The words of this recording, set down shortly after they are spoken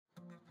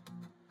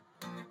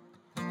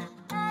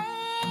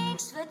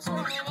for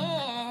tuning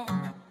in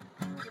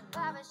to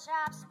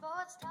Barbershop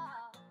Sports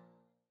Talk.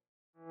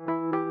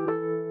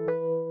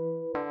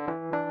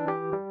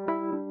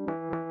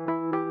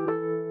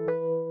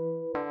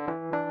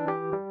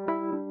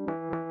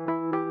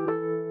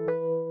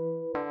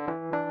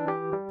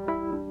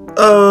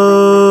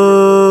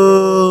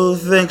 Oh,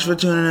 thanks for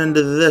tuning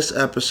into this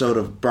episode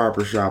of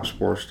Barbershop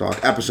Sports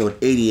Talk, episode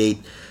 88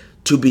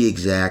 to be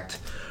exact.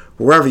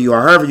 Wherever you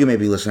are, however you may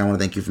be listening, I want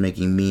to thank you for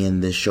making me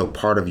and this show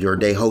part of your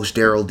day. Host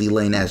Daryl D.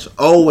 Lane, as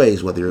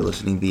always, whether you're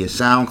listening via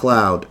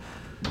SoundCloud,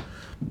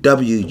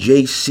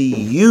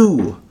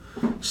 WJCU,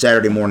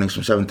 Saturday mornings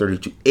from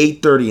 7:30 to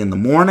 8:30 in the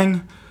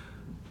morning,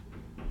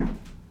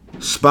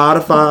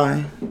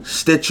 Spotify,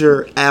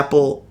 Stitcher,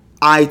 Apple,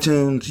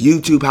 iTunes,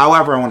 YouTube,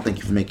 however, I want to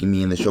thank you for making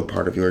me and the show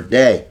part of your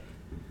day.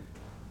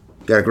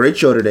 Got a great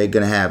show today.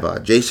 Going to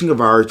have Jason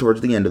Gavari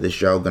towards the end of the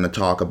show. Going to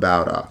talk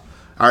about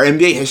our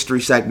NBA history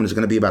segment is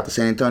going to be about the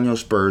San Antonio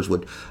Spurs.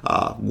 What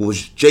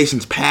was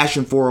Jason's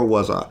passion for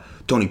was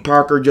Tony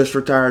Parker just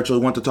retired, so we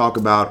want to talk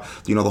about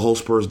the whole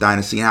Spurs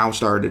dynasty and how it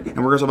started, and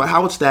we're going to talk about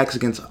how it stacks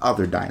against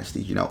other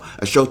dynasties. A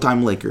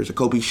Showtime Lakers, a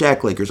Kobe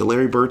Shaq Lakers, a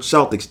Larry Bird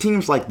Celtics,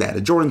 teams like that,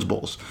 a Jordan's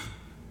Bulls.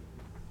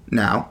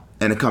 Now,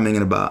 and coming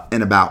in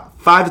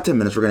about 5 to 10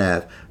 minutes, we're going to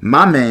have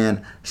my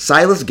man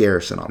Silas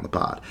Garrison on the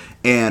pod.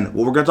 And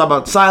what we're going to talk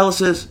about Silas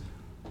is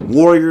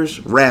Warriors,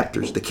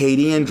 Raptors, the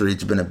KD injury.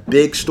 It's been a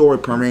big story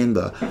permeating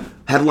the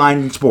headline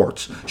in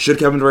sports. Should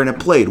Kevin Durant have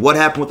played? What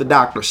happened with the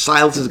doctor?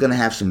 Silas is going to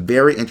have some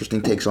very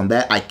interesting takes on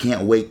that. I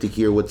can't wait to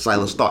hear what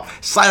Silas thought.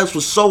 Silas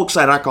was so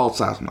excited. I called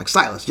Silas. I'm like,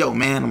 Silas, yo,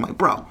 man. I'm like,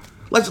 bro,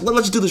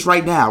 let's do this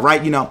right now,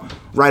 right?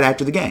 Right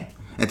after the game.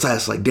 And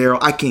Silas like, Daryl,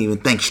 I can't even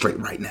think straight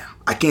right now.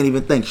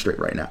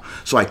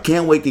 So I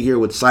can't wait to hear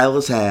what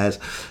Silas has.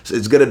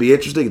 It's going to be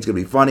interesting. It's going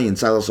to be funny. And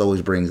Silas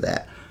always brings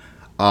that.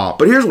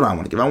 But here's what I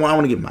want to give. I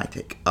want to give my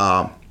take.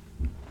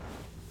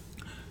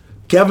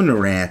 Kevin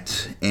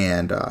Durant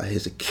and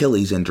his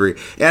Achilles injury.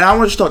 And I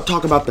want to just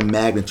talk about the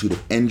magnitude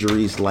of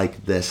injuries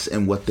like this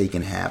and what they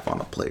can have on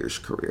a player's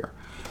career.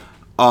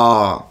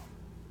 Kobe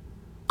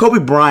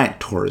Bryant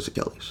tore his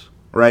Achilles,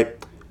 right?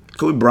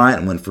 Kobe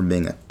Bryant went from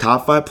being a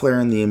top 5 player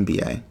in the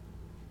NBA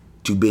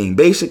to being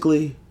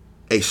basically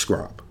a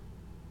scrub.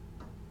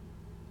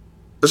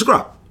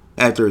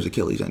 After his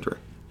Achilles injury.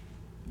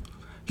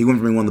 He went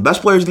from being one of the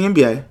best players in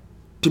the NBA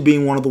to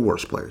being one of the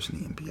worst players in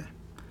the NBA.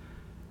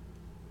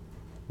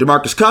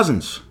 DeMarcus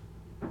Cousins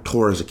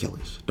tore his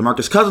Achilles.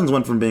 DeMarcus Cousins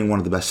went from being one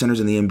of the best centers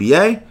in the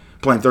NBA,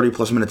 playing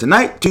 30-plus minutes a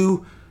night,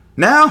 to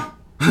now,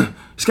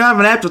 he's kind of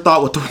an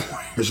afterthought with the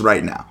Warriors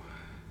right now.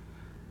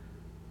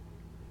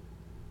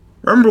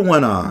 Remember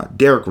when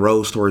Derrick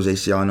Rose tore his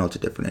ACL? I know it's a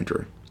different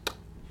injury.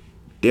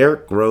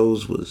 Derrick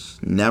Rose was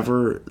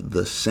never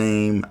the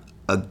same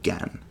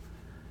again.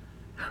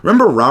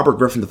 Remember Robert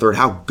Griffin III,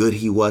 how good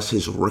he was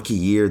his rookie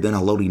year? Then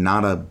Haloti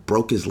Ngata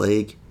broke his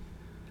leg.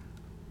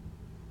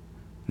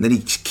 And then he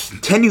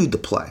continued to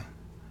play.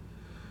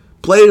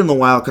 Played in the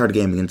wild card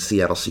game against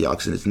Seattle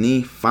Seahawks, and his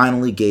knee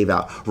finally gave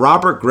out.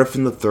 Robert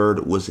Griffin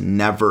III was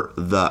never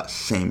the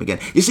same again.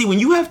 You see, when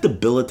you have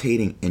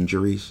debilitating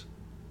injuries,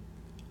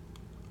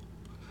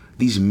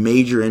 these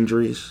major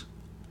injuries,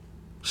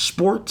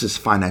 sports is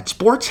finite.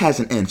 Sports has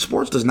an end.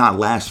 Sports does not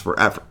last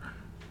forever.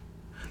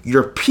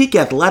 Your peak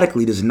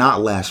athletically does not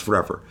last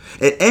forever.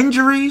 And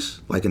injuries,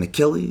 like an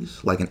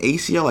Achilles, like an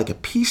ACL, like a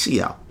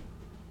PCL,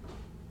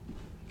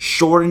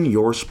 shorten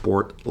your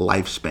sport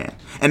lifespan.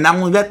 And not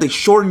only that, they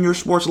shorten your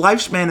sport's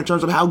lifespan in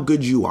terms of how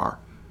good you are.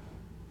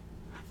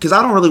 Because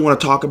I don't really want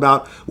to talk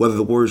about whether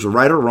the Warriors were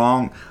right or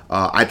wrong.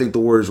 I think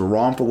the Warriors were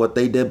wrong for what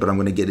they did, but I'm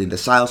going to get into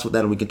Silas with that,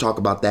 and we can talk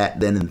about that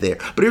then and there.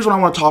 But here's what I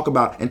want to talk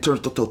about in terms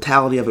of the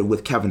totality of it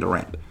with Kevin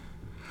Durant.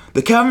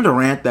 The Kevin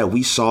Durant that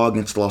we saw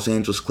against the Los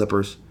Angeles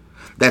Clippers,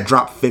 that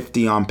dropped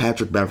 50 on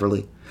Patrick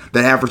Beverley,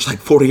 that averaged like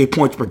 48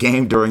 points per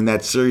game during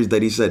that series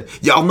that he said,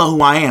 y'all know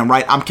who I am,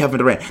 right? I'm Kevin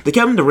Durant. The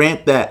Kevin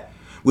Durant that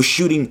was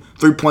shooting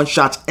three-point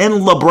shots in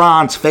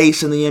LeBron's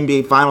face in the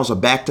NBA Finals, a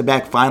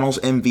back-to-back Finals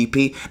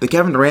MVP. The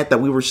Kevin Durant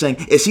that we were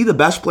saying, is he the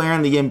best player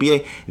in the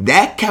NBA?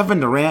 That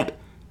Kevin Durant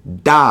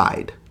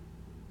died.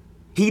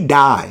 He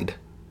died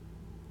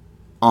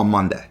on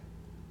Monday.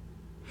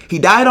 He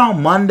died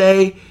on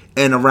Monday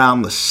and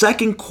around the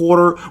second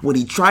quarter when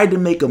he tried to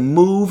make a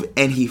move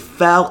and he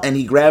fell and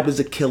he grabbed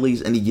his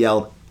Achilles and he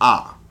yelled,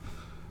 ah.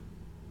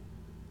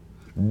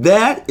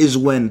 That is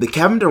when the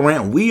Kevin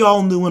Durant we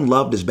all knew and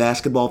loved as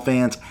basketball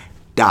fans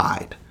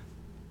died.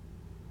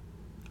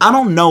 I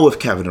don't know if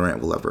Kevin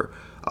Durant will ever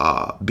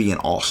be an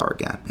all-star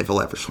again, if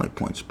he'll average 20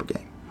 points per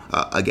game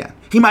again.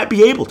 He might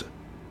be able to.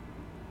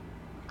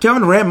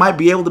 Kevin Durant might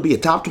be able to be a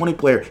top 20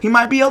 player. He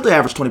might be able to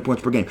average 20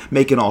 points per game,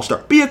 make an all-star,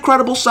 be a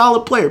credible,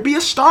 solid player, be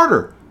a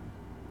starter.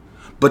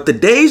 But the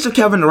days of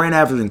Kevin Durant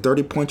averaging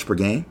 30 points per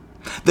game,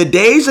 the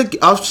days of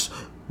us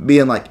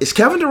being like, is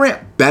Kevin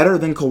Durant better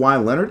than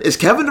Kawhi Leonard? Is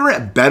Kevin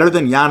Durant better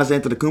than Giannis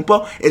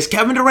Antetokounmpo? Is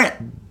Kevin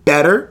Durant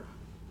better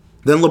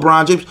than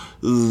LeBron James?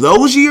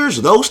 Those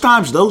years, those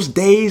times, those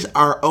days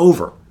are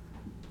over.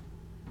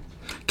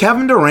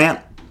 Kevin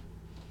Durant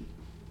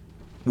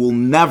will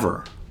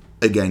never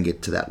again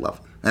get to that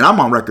level. And I'm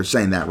on record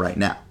saying that right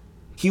now.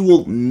 He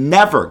will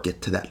never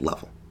get to that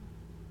level.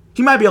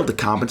 He might be able to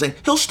compensate.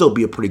 He'll still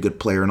be a pretty good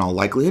player in all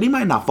likelihood. He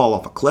might not fall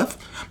off a cliff.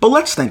 But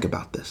let's think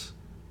about this.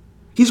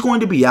 He's going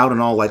to be out in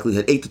all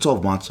likelihood 8 to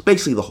 12 months,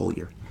 basically the whole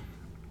year.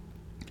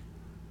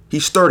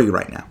 He's 30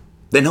 right now.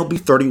 Then he'll be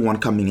 31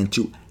 coming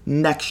into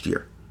next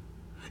year.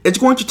 It's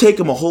going to take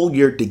him a whole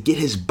year to get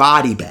his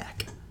body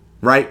back,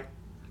 right?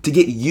 To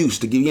get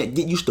used,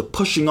 get used to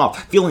pushing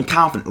off, feeling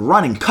confident,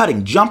 running,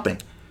 cutting, jumping.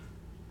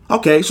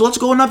 Okay, so let's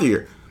go another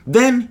year.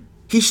 Then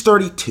he's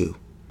 32.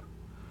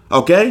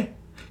 Okay?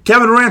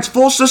 Kevin Durant's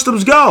full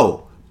systems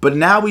go. But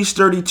now he's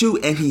 32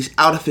 and he's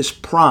out of his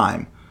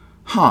prime.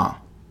 And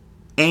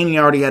he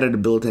already had a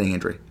debilitating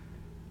injury.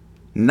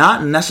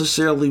 Not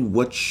necessarily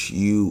what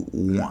you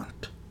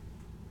want.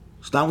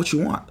 It's not what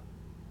you want.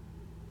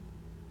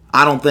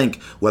 I don't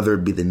think whether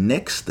it be the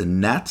Knicks, the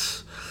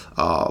Nets,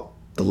 the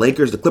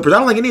Lakers, the Clippers, I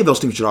don't think any of those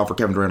teams should offer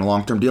Kevin Durant a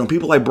long-term deal. And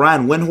people like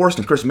Brian Windhorst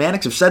and Chris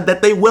Mannix have said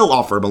that they will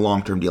offer him a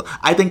long-term deal.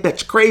 I think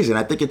that's crazy, and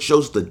I think it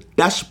shows the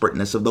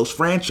desperateness of those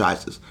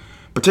franchises.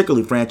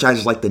 Particularly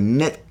franchises like the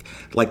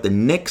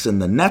Knicks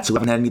and the Nets, who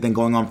haven't had anything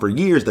going on for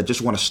years, that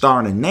just want a star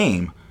and a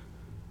name.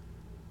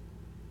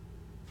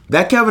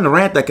 That Kevin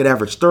Durant that could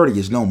average 30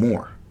 is no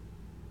more.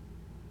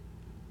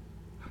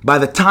 By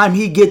the time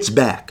he gets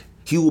back,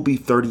 he will be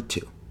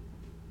 32.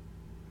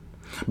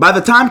 By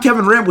the time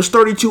Kevin Durant was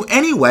 32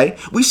 anyway,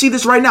 we see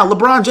this right now.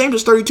 LeBron James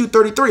is 32,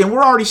 33, and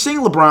we're already seeing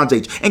LeBron's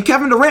age. And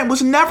Kevin Durant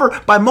was never,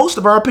 by most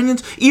of our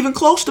opinions, even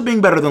close to being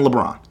better than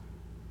LeBron.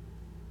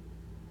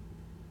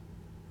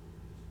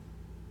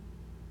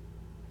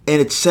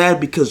 And it's sad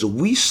because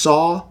we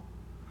saw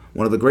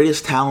one of the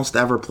greatest talents to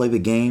ever play the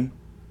game.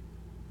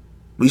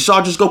 We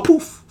saw just go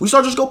poof.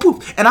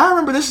 And I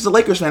remember this as a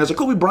Lakers fan, as a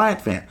Kobe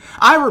Bryant fan.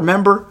 I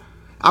remember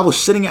I was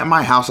sitting at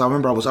my house. I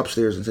remember I was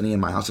upstairs and sitting in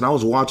my house, and I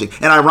was watching.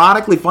 And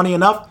ironically, funny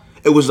enough,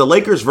 it was the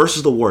Lakers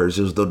versus the Warriors.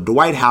 It was the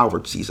Dwight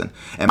Howard season.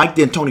 And Mike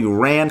D'Antoni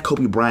ran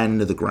Kobe Bryant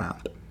into the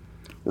ground.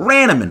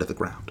 Ran him into the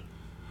ground.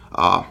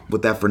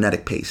 With that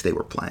frenetic pace they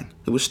were playing.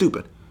 It was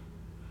stupid.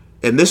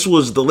 And this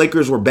was, the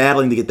Lakers were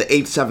battling to get the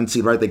 8th, 7th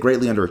seed, right? They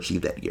greatly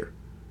underachieved that year.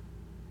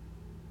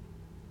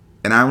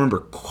 And I remember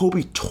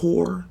Kobe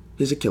tore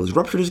his Achilles,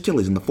 ruptured his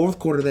Achilles in the fourth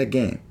quarter of that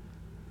game.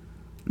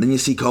 And then you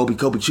see Kobe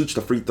shoots the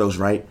free throws,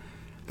 right?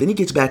 Then he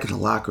gets back in the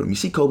locker room. You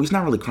see Kobe, he's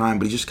not really crying,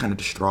 but he's just kind of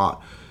distraught.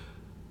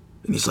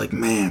 And he's like,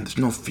 man, there's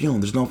no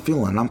feeling.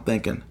 And I'm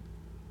thinking,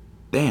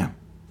 damn,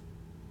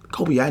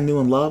 Kobe I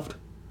knew and loved.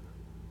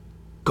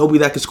 Kobe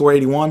that could score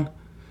 81.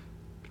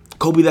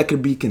 Kobe that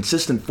could be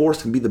consistent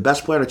force, can be the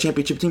best player on a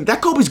championship team.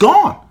 That Kobe's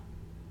gone.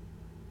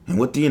 And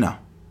what do you know?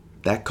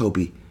 That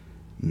Kobe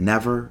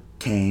never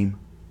came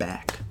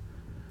back.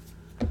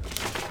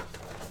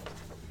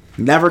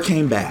 Never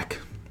came back.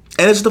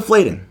 And it's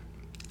deflating.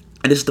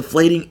 And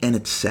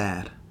it's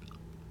sad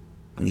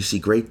when you see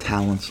great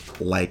talents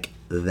like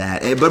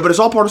that. But it's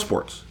all part of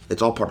sports.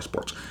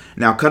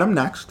 Now, cut him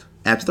next.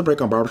 After the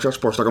break on Barbershop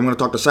Sports Talk, I'm going to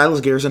talk to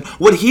Silas Garrison,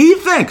 what he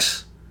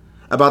thinks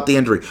about the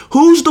injury.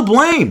 Who's to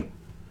blame?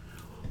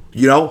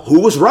 You know,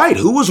 who was right?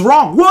 Who was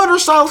wrong? What are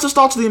Silas's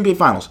thoughts of the NBA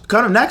Finals?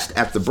 Cut him next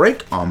after the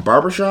break on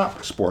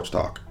Barbershop Sports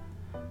Talk.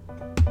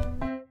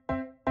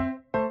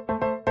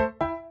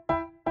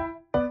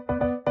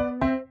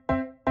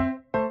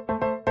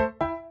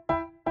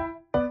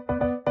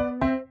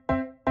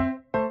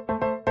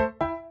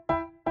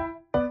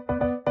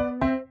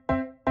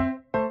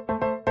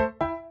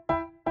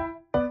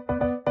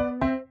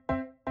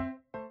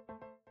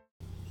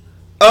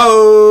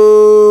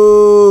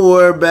 Oh,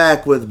 we're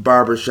back with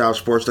Barbershop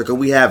Sports Talk.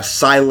 We have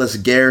Silas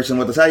Garrison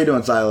with us. How you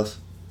doing, Silas?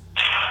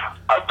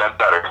 I've been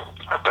better.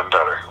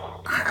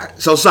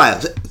 So,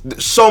 Silas,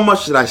 so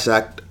much to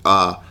dissect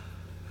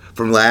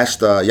from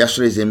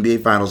yesterday's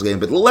NBA Finals game.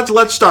 But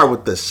let's start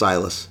with this,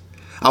 Silas.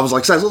 I was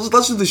like, Silas,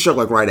 let's do this show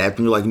like right after.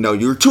 And you're like, no,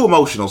 you're too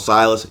emotional,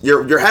 Silas.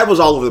 Your head was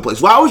all over the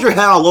place. Why was your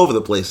head all over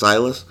the place,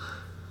 Silas?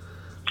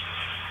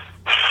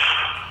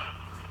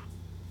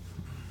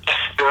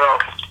 You know,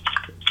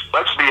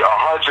 let's be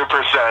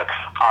 100%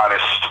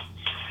 honest.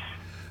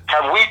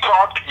 Have we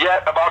talked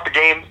yet about the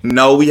game?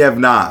 No, we have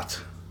not.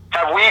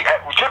 Have we?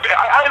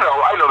 I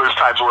know. There's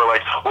times where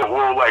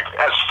we'll like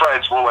as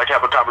friends we'll like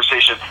have a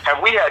conversation.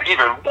 Have we had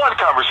even one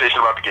conversation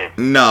about the game?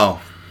 No.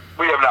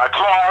 We have not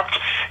talked.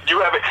 You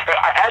haven't.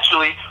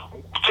 Actually,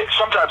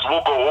 sometimes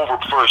we'll go over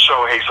before the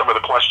show. Hey, some of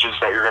the questions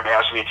that you're going to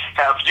ask me.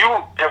 Have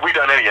we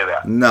done any of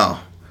that? No.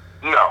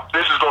 No.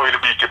 This is going to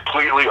be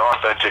completely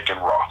authentic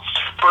and raw.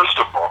 First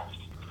of all,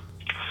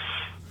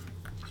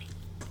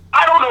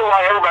 I don't know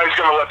why everybody's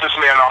going to let this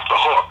man off the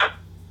hook.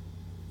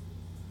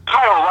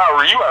 Kyle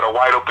Lowry, you had a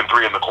wide open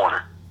three in the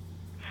corner.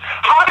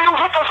 How do you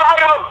hit the side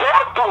of the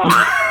backboard?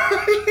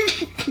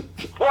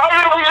 Why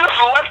did we just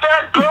let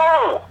that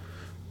go?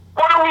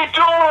 What are we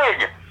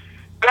doing?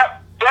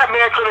 That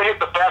man could have hit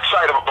the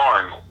backside of a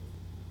barn.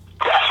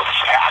 That's a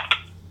fact.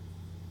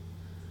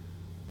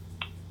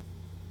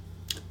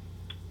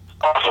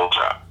 Awful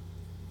job.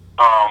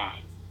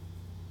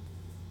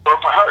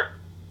 Broke my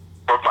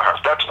heart.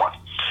 That's one.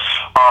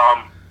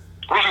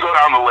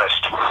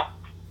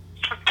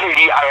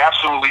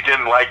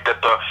 like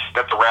that the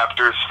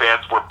Raptors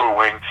fans were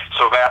booing,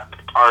 so that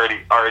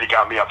already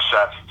got me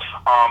upset.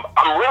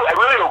 I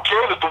really don't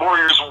care that the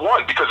Warriors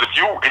won, because if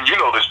you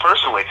know this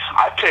personally,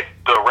 I picked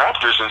the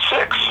Raptors in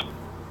 6.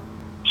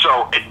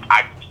 So it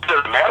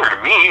doesn't matter to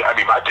me. I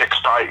mean, my pick's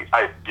probably,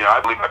 I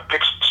believe my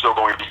pick's still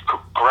going to be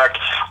correct.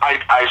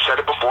 I said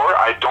it before.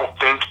 I don't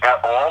think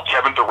at all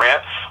Kevin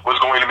Durant was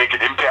going to make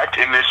an impact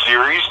in this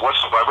series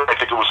whatsoever. I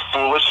think it was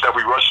foolish that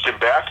we rushed him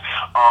back.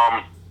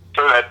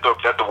 Or that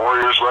the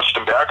Warriors rushed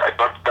him back. I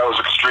thought that was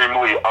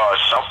extremely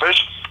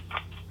selfish.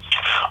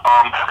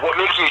 What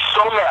makes me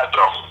so mad,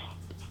 though,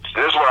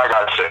 this is what I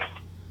gotta say.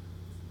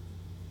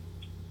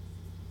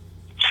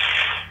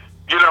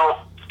 You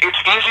know,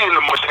 it's easy in the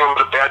moment to say it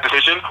was a bad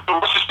decision,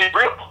 but let's just be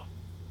real.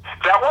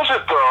 That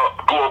wasn't the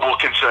global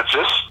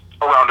consensus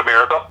around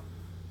America.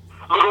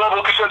 The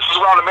global consensus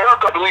around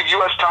America, I believe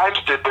U.S.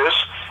 Times did this,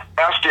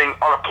 asking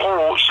on a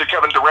poll, should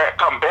Kevin Durant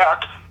come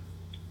back?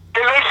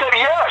 And they said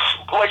yes.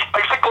 I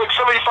think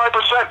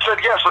 75% said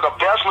yes, but a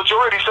vast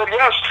majority said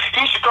yes,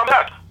 he should come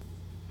back.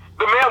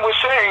 The man was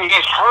saying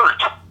he's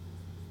hurt.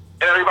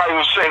 And everybody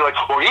was saying,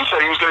 he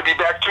said he was going to be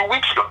back 2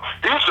 weeks ago.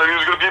 He said he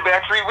was going to be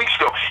back 3 weeks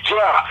ago.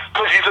 Yeah,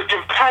 because he's a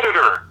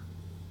competitor.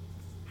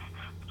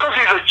 Because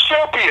he's a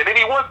champion, and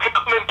he wants to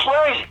come and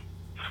play.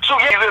 So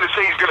yeah, he's going to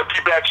say he's going to be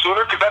back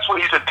sooner, because that's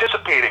what he's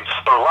anticipating.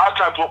 But a lot of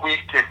times what we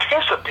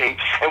anticipate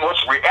and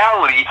what's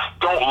reality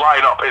don't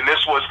line up. And this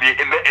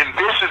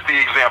is the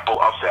example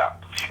of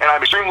that. And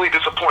I'm extremely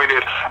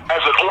disappointed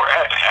as a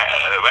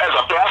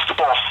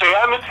basketball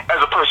fan,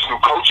 as a person who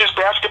coaches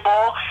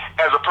basketball,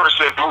 as a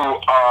person who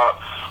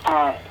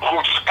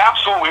just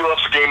absolutely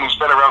loves the game, who's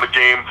been around the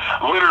game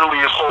literally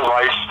his whole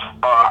life.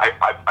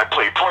 I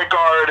played point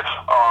guard.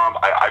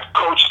 I've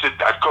coached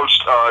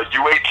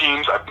UA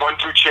teams. I've won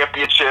 2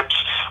 championships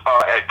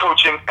at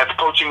the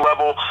coaching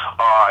level.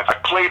 I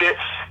played it.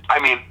 I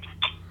mean,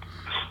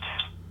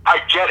 I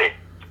get it.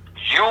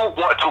 You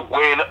want to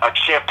win a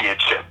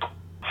championship.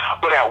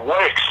 But at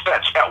what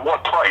expense? At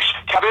what price?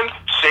 Kevin,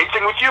 same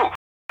thing with you.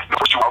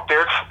 Put you out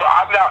there, but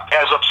I'm not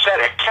as upset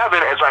at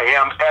Kevin as I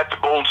am at the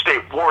Golden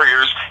State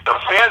Warriors, the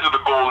fans of the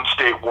Golden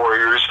State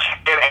Warriors,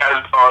 and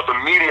as the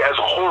media as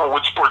a whole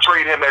would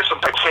portray him as some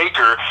type of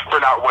faker for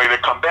not wanting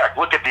to come back.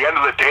 Look, at the end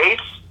of the day,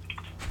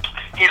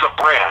 he's a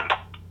brand.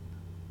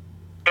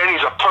 And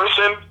he's a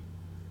person.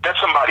 That's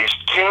somebody's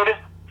kid.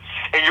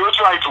 And you're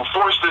trying to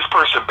force this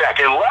person back.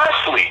 And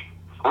lastly,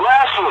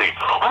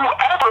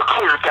 whoever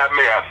cleared that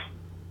man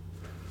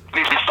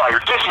needs to be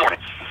fired this morning.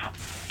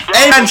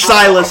 Amen,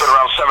 Silas.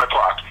 Around 7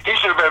 o'clock. He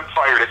should have been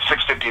fired at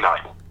 6:59.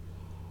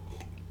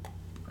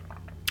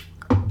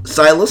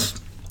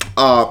 Silas,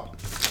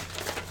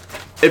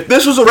 if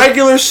this was a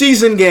regular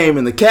season game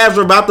and the Cavs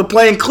were about to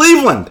play in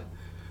Cleveland,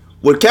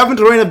 would Kevin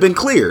Durant have been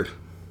cleared?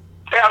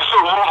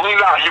 Absolutely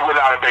not. He would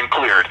not have been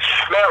cleared.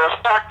 Matter of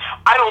fact,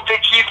 I don't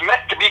think he's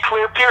meant to be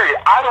cleared,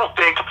 period. I'm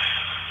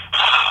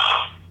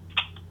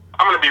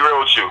going to be real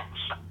with you.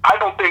 I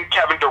don't think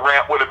Kevin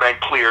Durant would have been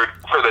cleared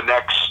for the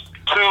next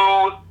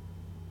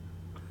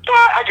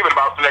I give it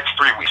about the next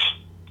 3 weeks.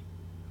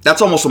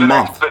 That's almost a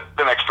month.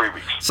 The next 3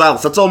 weeks.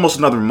 Silas, that's almost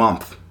another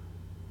month.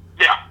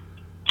 Yeah.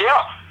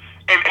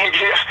 And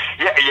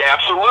yeah,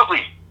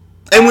 absolutely.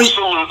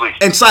 Absolutely.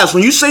 And Silas,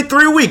 when you say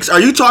 3 weeks, are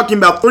you talking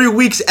about 3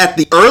 weeks at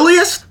the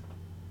earliest?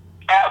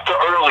 At the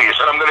earliest,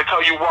 and I'm going to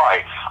tell you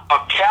why. A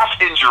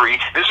calf injury,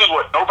 this is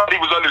what nobody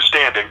was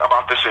understanding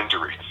about this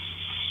injury.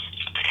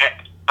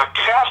 A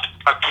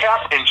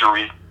calf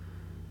injury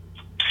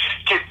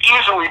can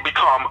easily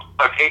become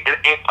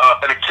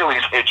an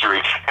Achilles injury.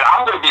 And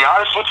I'm going to be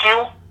honest with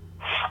you,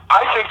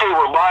 I think they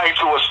were lying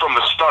to us from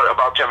the start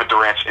about Kevin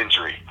Durant's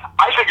injury.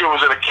 I think it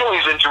was an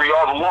Achilles injury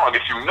all along.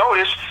 If you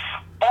notice,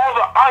 all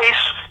the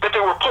ice that they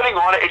were putting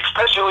on it,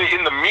 especially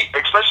when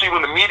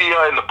the media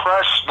and the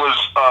press was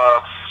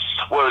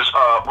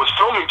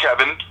filming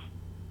Kevin,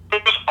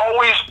 it was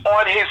always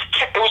on his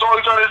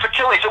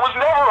Achilles. It was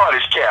never on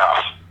his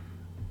calf.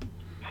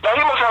 Now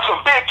he must have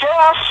some big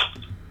calves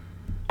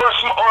or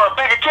a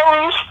big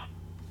Achilles.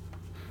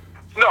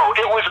 No,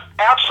 it was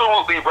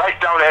absolutely right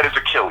down at his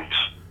Achilles.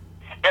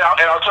 And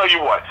I'll tell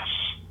you what.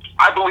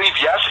 I believe,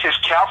 yes, his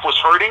calf was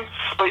hurting,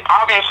 but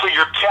obviously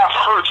your calf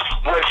hurts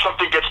when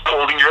something gets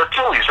pulled in your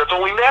Achilles. That's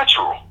only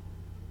natural.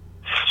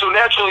 So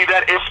naturally,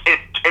 that if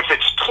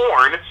it's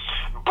torn,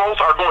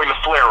 both are going to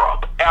flare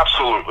up.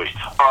 Absolutely.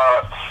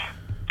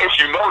 If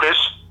you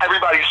notice,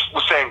 everybody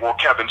was saying, well,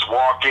 Kevin's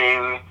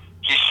walking,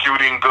 he's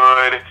shooting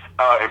good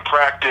in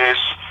practice,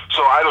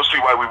 so I don't see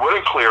why we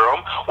wouldn't clear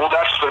him. Well,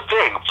 that's the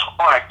thing.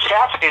 On a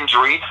calf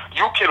injury,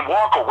 you can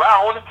walk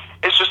around,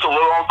 it's just a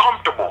little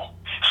uncomfortable.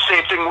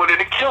 Same thing with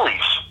an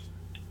Achilles.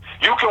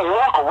 You can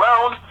walk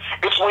around,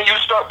 it's when you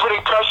start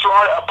putting pressure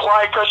on it,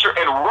 applying pressure,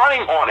 and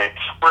running on it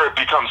where it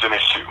becomes an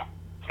issue.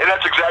 And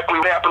that's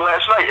exactly what happened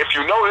last night. If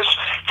you notice,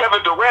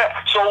 Kevin Durant,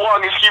 so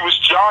long as he was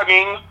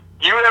jogging,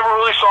 you never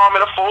really saw him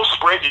in a full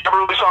sprint. You never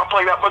really saw him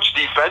playing that much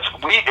defense.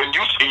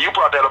 You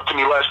brought that up to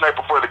me last night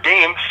before the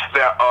game,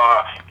 that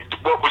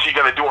what was he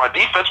going to do on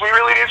defense? We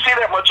really didn't see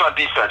that much on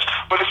defense.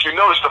 But if you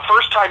notice, the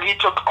first time he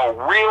took a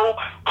real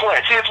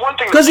plant. See, it's one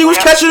thing because he was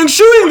catching and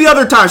shooting the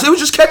other times. It was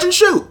just catch and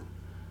shoot.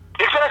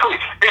 Exactly.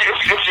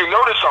 If you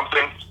notice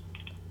something,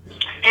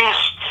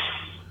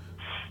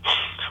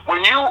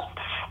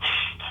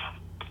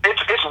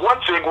 it's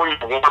one thing when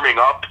you're warming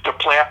up to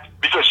plant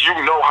because you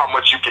know how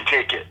much you can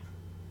take it.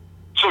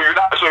 So you're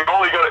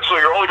only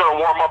gonna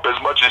warm up as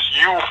much as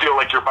you feel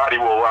like your body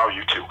will allow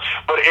you to.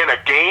 But in a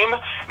game,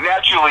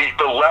 naturally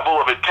the level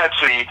of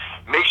intensity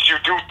makes you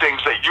do things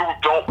that you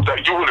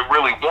wouldn't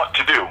really want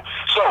to do.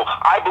 So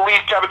I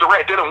believe Kevin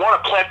Durant didn't want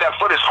to plant that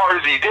foot as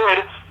hard as he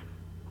did,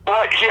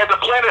 but he had to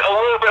plant it a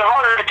little bit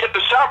harder to get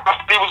the shot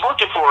that he was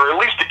looking for, or at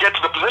least to get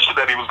to the position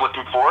that he was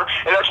looking for,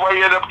 and that's why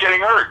he ended up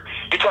getting hurt.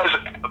 Because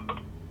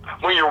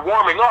when you're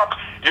warming up,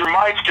 your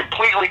mind's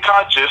completely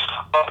conscious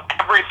of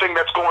everything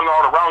that's going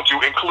on around you,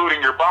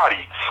 including your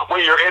body. When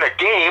you're in a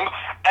game,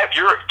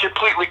 you're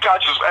completely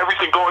conscious of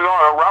everything going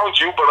on around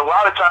you, but a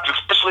lot of times,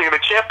 especially in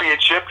a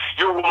championship,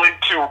 you're willing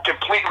to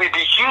completely be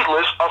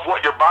heedless of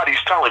what your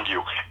body's telling you.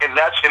 And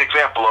that's an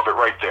example of it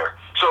right there.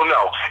 So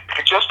no,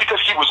 just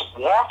because he was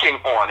walking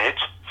on it,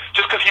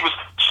 just because he was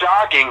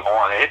jogging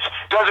on it,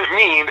 doesn't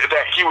mean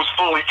that he was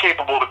fully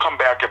capable to come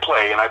back and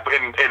play. And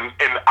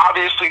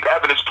obviously the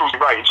evidence proves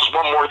me right. And just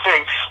one more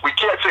thing, we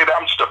can't say that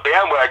I'm just a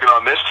bandwagon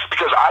on this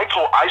because I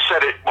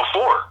said it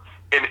before.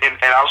 And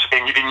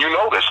you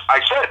know this.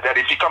 I said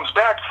that if he comes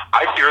back,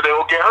 I fear that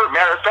he'll get hurt.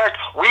 Matter of fact,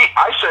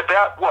 I said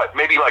that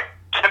maybe like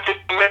 10,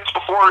 15 minutes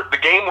before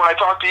the game when I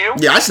talked to you.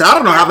 Yeah, I said I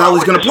don't know how the hell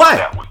he's going to play.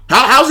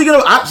 How's he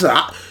going to?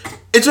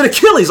 It's an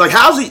Achilles. Like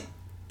how's he?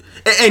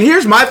 And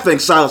here's my thing,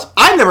 Silas.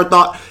 I never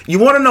thought. You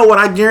want to know what?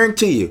 I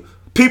guarantee you,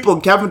 people in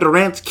Kevin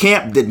Durant's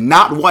camp did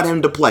not want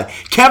him to play.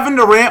 Kevin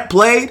Durant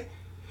played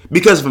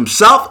because of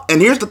himself.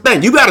 And here's the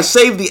thing. You got to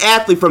save the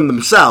athlete from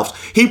themselves.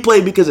 He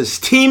played because his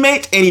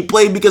teammates, and he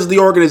played because the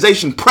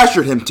organization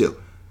pressured him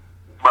to.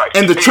 Right.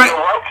 And the you know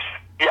what?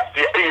 Yeah.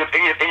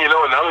 And you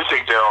know another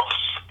thing, Daryl,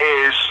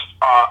 is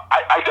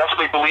I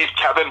definitely believe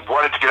Kevin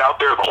wanted to get out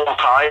there the whole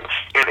time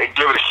and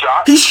give it a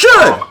shot. He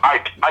should.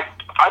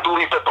 I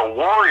believe that the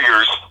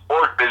Warriors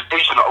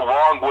organization,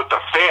 along with the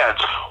fans,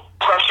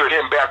 pressured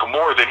him back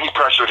more than he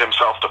pressured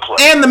himself to play.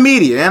 And the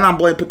media, and I'm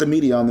going to put the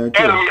media on there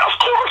too. And of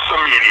course, the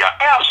media,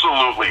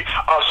 absolutely.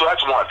 So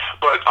that's one.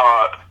 But I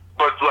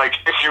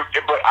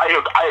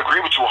agree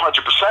with you 100%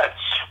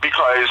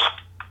 because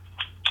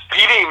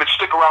he didn't even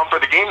stick around for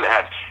the game that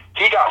had.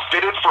 He got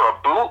fitted for a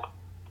boot,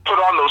 put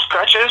on those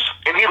crutches,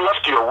 and he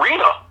left the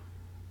arena.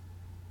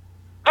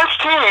 This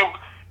team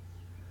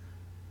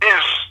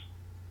is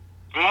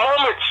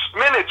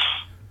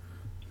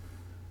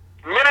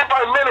minute by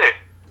minute,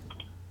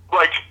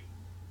 like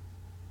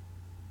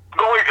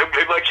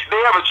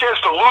they have a chance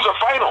to lose a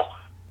final.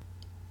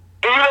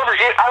 And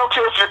I don't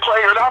care if you're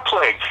playing or not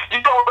playing.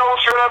 You don't know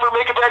if you're going to ever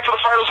make it back to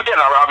the finals again.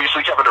 Now,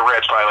 obviously, Kevin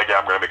Durant's probably like,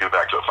 yeah, I'm going to make it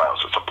back to the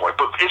finals at some point.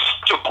 But it's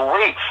such a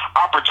great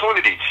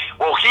opportunity.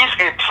 Well, he's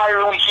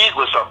entirely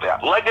heedless of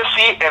that.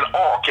 Legacy and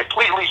all,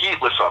 completely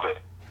heedless of it.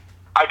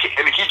 I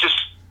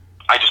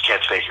just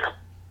can't stay here.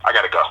 I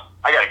got to go.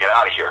 I got to get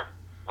out of here.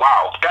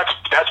 Wow,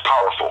 that's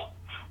powerful.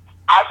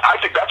 I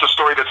think that's a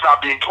story that's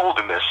not being told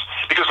in this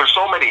because there's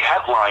so many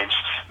headlines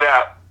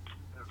that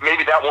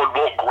maybe that one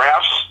won't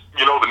grasp,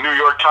 the New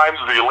York Times,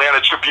 the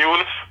Atlanta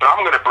Tribune, but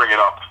I'm going to bring it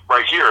up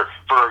right here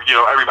for,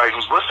 everybody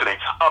who's listening.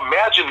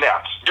 Imagine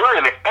that. You're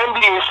in the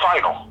NBA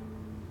final,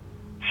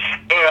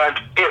 and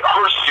it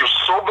hurts you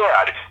so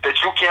bad that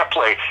you can't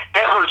play.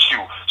 It hurts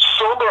you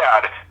so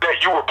bad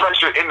that you were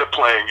pressured into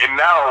playing, and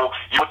now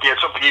you're looking at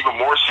something even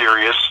more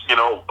serious,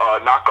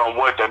 knock on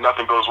wood that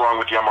nothing goes wrong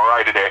with the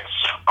MRI today,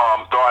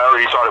 though I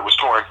already thought it was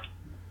torn.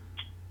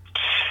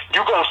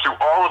 You go through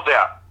all of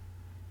that,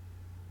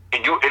 and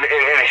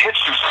it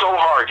hits you so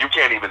hard you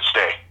can't even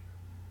stay.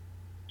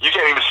 You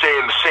can't even stay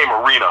in the same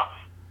arena.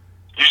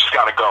 You just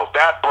got to go.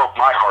 That broke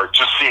my heart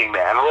just seeing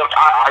that. And look,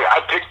 I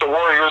picked the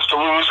Warriors to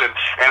lose, and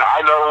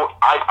I know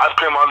I've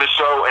come on this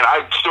show, and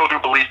I still do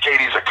believe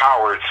KD's a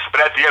coward.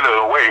 But at the end of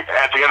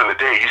the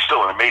day, he's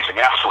still an amazing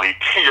athlete.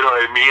 You know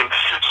what I mean?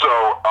 So,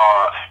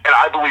 and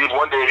I believe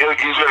one day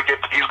he's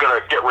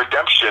gonna get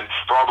redemption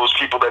for all those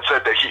people that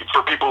said that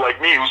for people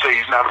like me who say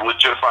he's not a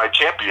legitimate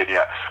champion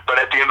yet.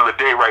 But at the end of the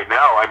day, right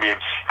now, I mean,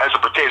 as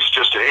it pertains to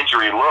just an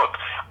injury, look,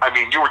 I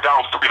mean, you were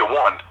down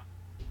 3-1.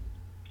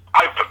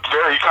 I'm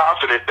very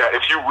confident that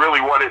if you really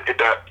wanted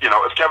that,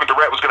 if Kevin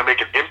Durant was going to make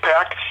an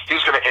impact, he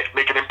was going to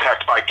make an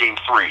impact by Game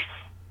 3.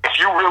 If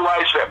you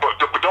realize that, but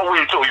don't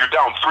wait until you're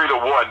down 3-1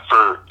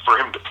 for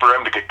him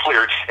to get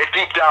cleared. And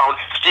deep down,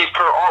 Steve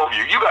Kerr, all of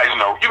you guys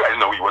know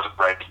he wasn't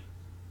ready.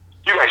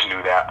 You guys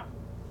knew that.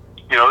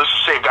 This is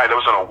the same guy that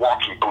was on a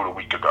walking boot a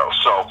week ago.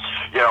 So,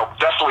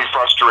 definitely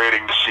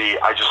frustrating to see.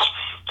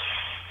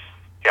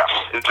 Yeah,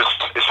 it's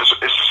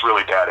just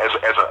really bad as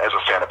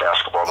a fan of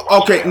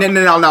basketball. Okay,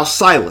 now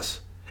Silas,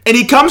 and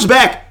he comes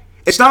back.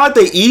 It's not like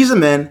they ease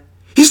him in.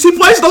 He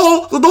plays the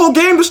whole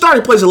game to start.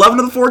 He plays 11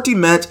 of the 14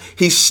 minutes.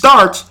 He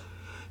starts.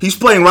 He's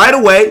playing right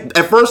away.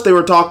 At first, they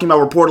were talking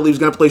about reportedly he was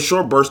going to play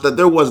short bursts, that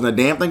there wasn't a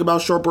damn thing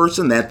about short bursts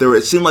in that.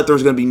 It seemed like there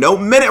was going to be no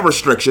minute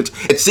restrictions.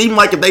 It seemed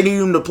like if they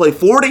needed him to play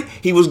 40,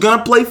 he was going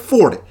to play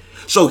 40.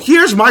 So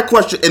here's my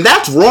question, and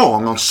that's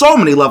wrong on so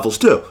many levels,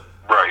 too.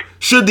 Right.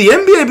 Should the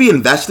NBA be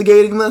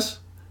investigating this?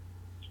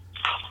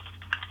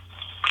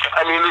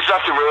 I mean, there's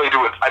nothing really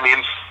to it.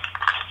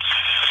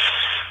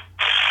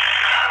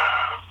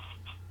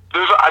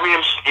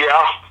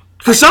 Yeah.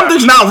 Because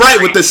something's not right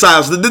with this,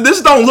 Silas.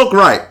 This don't look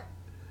right.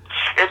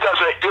 It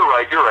doesn't. You're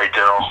right,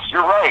 Daryl.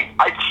 You're right.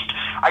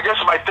 I guess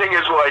my thing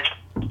is, like,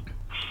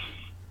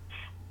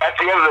 at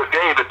the end of the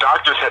day, the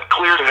doctors had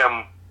cleared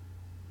him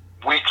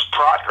weeks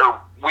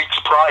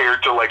prior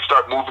to, like,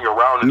 start moving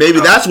around. Maybe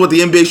that's what the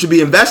NBA should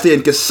be investigating,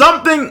 because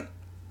something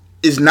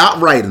is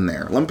not right in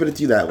there. Let me put it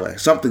to you that way.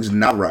 Something's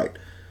not right.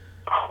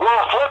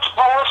 Well,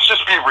 let's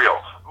just be real.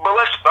 But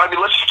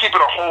let's just keep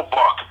it a whole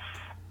buck.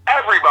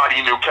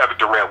 Everybody knew Kevin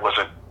Durant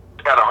wasn't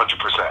at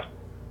 100%.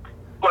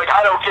 Like,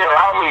 I don't care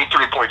how many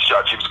three-point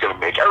shots he was going to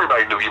make.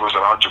 Everybody knew he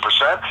wasn't 100%.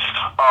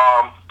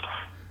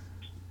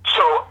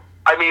 So,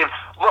 I mean,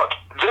 look,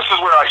 this is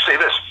where I say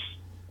this.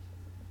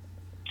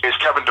 Is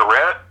Kevin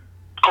Durant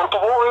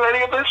culpable in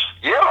any of this?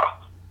 Yeah.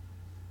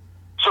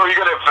 So you're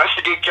going to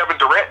investigate Kevin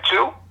Durant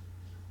too?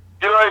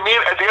 You know what I mean?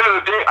 At the end of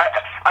the day,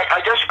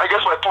 I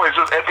guess my point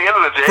is, at the end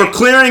of the day, for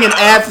clearing an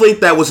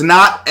athlete that was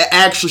not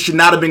actually should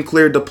not have been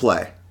cleared to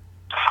play.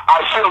 I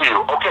feel you.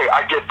 Okay,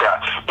 I get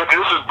that. But this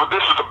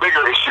is the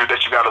bigger issue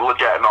that you got to look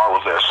at in all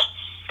of this.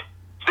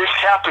 This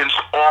happens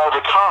all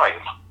the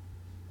time.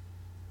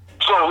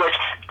 So, like,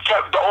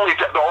 the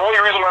only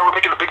reason why we're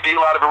making a big deal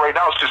out of it right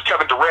now is because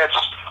Kevin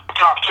Durant's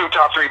top 2,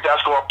 top 3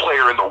 basketball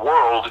player in the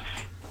world,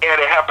 and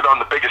it happened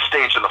on the biggest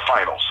stage in the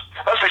finals.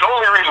 That's the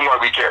only reason why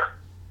we care.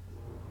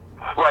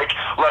 Like,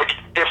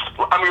 if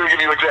I'm going to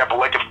give you an example.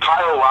 Like, if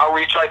Kyle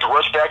Lowry tried to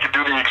rush back and do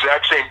the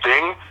exact same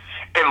thing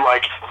in,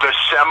 like, the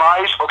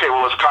semis, okay,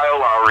 well, it's Kyle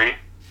Lowry,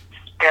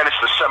 and it's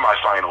the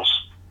semifinals.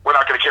 We're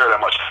not going to care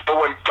that much. But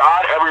when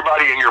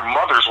everybody and your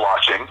mother's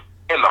watching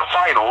in the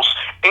finals,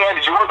 and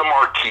you're the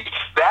marquee,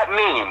 that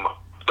name,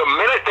 the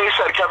minute they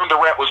said Kevin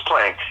Durant was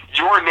playing,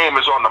 your name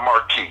is on the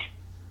marquee.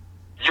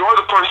 You're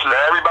the person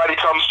that everybody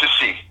comes to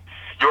see.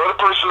 You're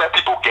the person that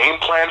people game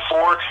plan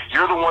for.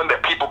 You're the one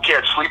that people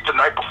can't sleep the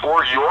night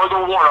before. You're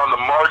the one on the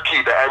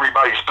marquee that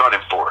everybody's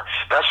gunning for.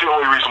 That's the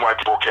only reason why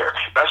people care.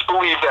 Best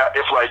believe that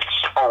if, like,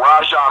 a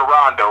Rajon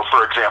Rondo,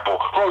 for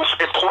example, who's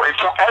important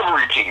to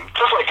every team,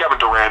 just like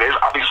Kevin Durant is,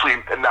 obviously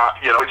not,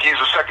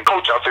 he's a second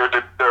coach out there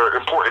that they're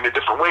important in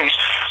different ways.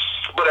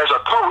 But as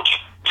a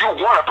coach, you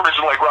want a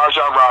person like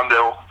Rajon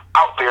Rondo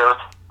out there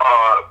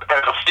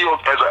as a field,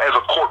 as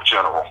a court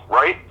general,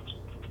 right?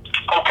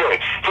 Okay,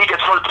 he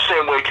gets hurt the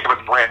same way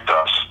Kevin Durant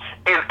does.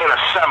 In a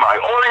semi,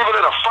 or even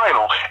in a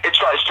final, it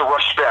tries to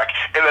rush back,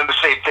 and then the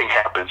same thing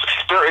happens.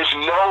 There is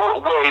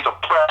no way the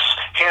press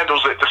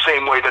handles it the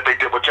same way that they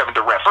did with Kevin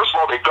Durant. First of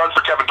all, they gun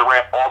for Kevin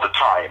Durant all the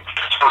time,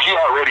 so he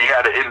already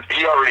had it.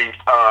 He already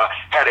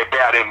had a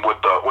bad in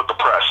with the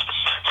press.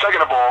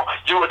 Second of all,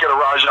 you look at a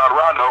Rajon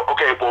Rondo.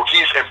 Okay, well,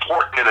 he's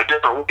important in a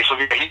different way, so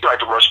he tried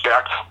to rush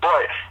back,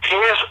 but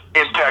his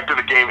impact in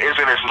the game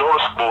isn't as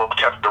noticeable as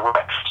Kevin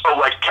Durant. So,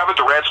 like, Kevin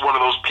Durant's one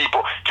of those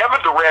people. Kevin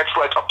Durant's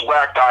like a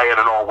black guy in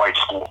an all-white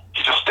school.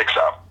 He just sticks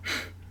out.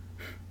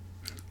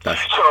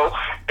 So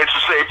it's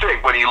the same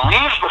thing. When he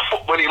leaves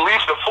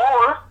the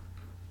floor,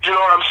 you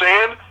know what I'm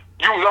saying?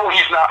 You know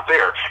he's not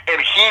there, and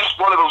he's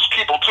one of those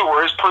people too,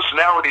 where his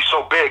personality's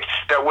so big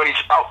that when he's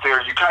out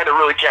there, you kind of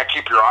really can't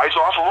keep your eyes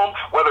off of him,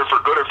 whether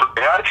for good or for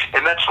bad.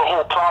 And that's the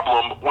whole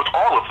problem with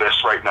all of this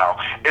right now,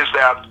 is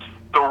that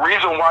the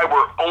reason why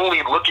we're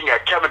only looking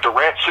at Kevin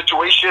Durant's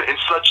situation in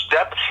such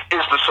depth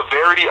is the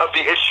severity of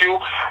the issue,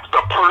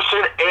 the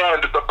person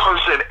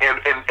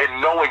and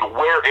knowing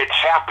where it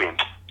happened.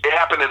 It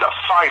happened in the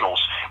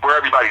finals where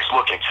everybody's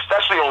looking.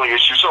 That's the only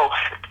issue. So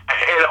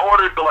in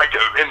order to, like,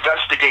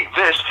 investigate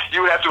this,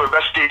 you would have to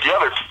investigate the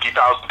other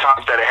 50,000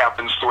 times that it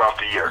happens throughout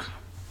the year.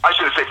 I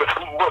should say, but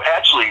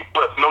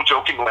no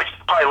joking,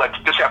 probably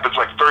this happens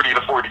 30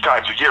 to 40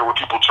 times a year where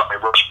people try to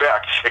rush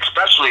back,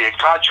 especially in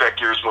contract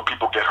years when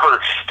people get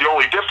hurt. The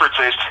only difference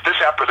is this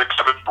happened to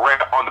Kevin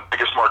Durant on the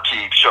biggest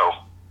marquee show.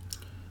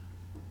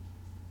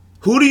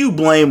 Who do you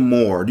blame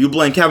more? Do you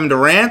blame Kevin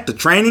Durant, the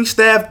training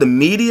staff, the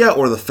media,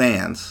 or the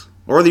fans?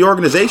 Or the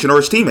organization, or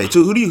his teammates?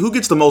 Who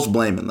gets the most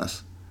blame in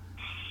this?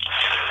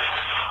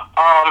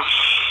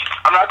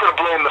 I'm not going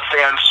to blame the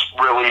fans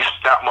really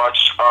that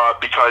much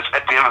because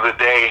at the end of the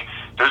day,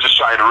 they're just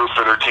trying to root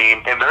for their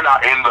team, and they're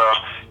not in the,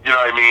 you know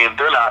what I mean?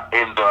 They're not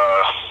in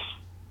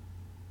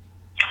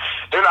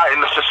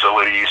the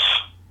facilities.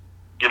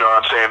 You know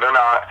what I'm saying?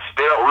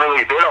 They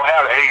don't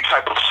have any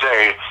type of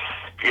say.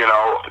 You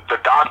know,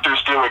 the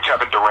doctors do what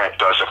Kevin Durant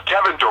does. If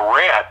Kevin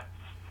Durant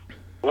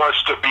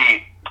wants to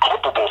be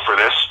culpable for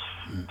this,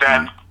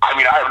 then, I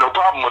have no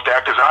problem with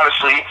that, because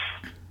honestly,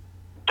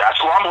 that's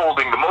who I'm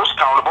holding the most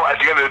accountable.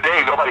 At the end of the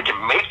day, nobody can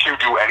make you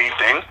do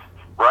anything,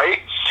 right?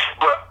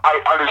 But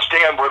I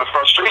understand where the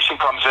frustration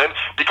comes in,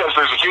 because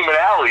there's a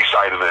humanality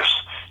side of this.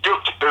 You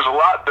there's a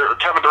lot there.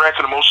 Kevin Durant's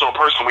an emotional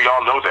person. We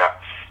all know that.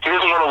 He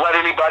doesn't want to let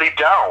anybody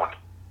down,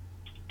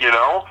 you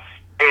know.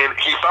 And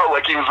he felt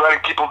like he was letting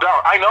people down.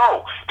 I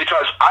know,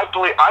 because I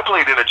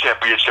played in a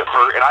championship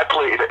hurt, and I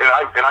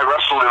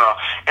wrestled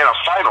in a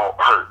final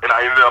hurt, and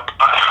I ended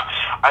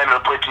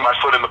up breaking my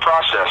foot in the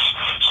process.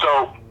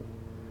 So,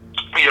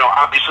 you know,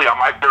 obviously I'm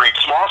very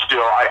small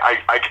still. I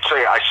could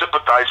say I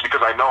sympathize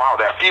because I know how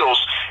that feels,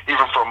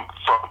 even from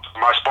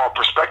my small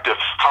perspective.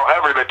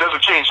 However, that doesn't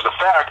change the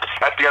fact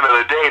at the end of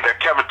the day that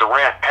Kevin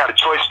Durant had a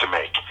choice to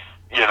make.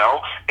 You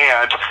know,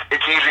 and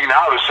it's easy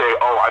now to say,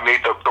 "Oh, I made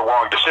the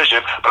wrong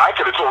decision," but I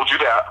could have told you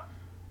that,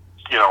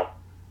 you know,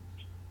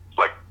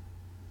 like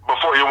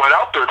before you went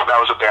out there, that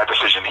was a bad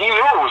decision. He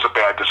knew it was a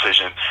bad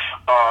decision,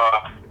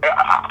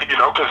 you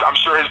know, because I'm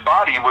sure his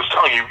body was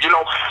telling you. You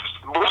know,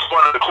 what's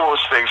one of the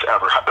coolest things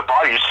ever? The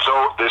body is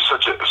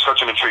such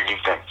an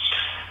intriguing thing.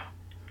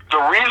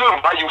 The reason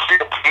why you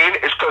feel pain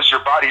is because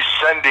your body's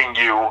sending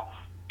you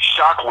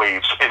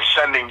shockwaves and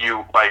sending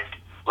you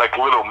like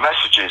little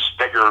messages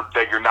that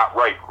you're not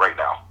right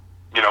now,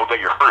 you know, that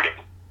you're hurting.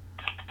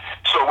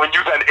 So when you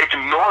then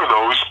ignore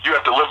those, you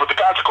have to live with the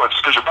consequences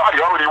because your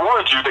body already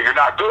warned you that you're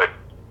not good.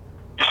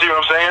 You see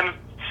what I'm saying?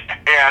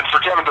 And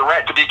for Kevin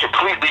Durant to be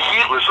completely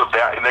heedless of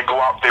that and then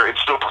go out there and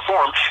still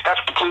perform,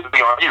 that's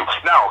completely on you.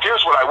 Now,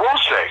 here's what I will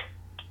say.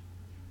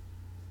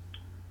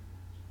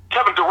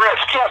 Kevin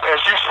Durant's camp,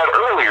 as you said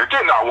earlier,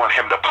 did not want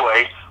him to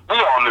play. We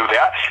all knew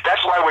that.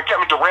 That's why when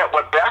Kevin Durant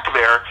went back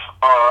there,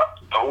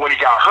 when he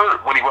got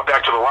hurt, when he went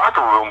back to the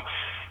locker room,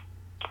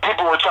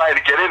 people were trying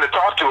to get in to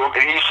talk to him,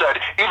 and he said,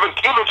 even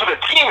to the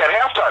team at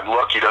halftime,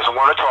 look, he doesn't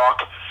want to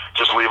talk,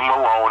 just leave him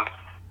alone.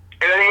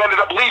 And then he ended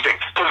up leaving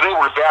because they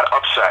were that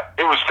upset.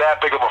 It was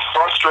that big of a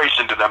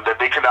frustration to them that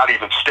they could not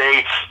even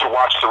stay to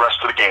watch the rest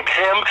of the game.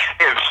 Him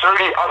and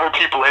 30 other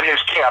people in his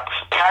camp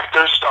packed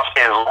their stuff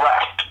and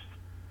left.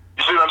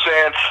 You see what I'm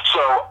saying?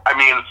 So, I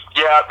mean,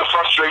 yeah, the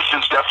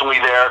frustration's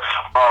definitely there.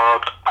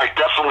 I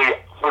definitely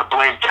would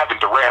blame Kevin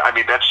Durant. I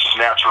mean, that's just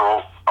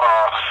natural.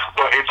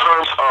 But in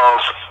terms of,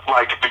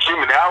 like, the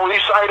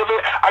humanality side of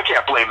it, I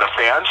can't blame the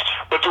fans.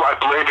 But do I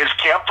blame his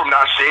camp from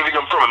not saving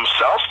him from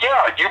himself?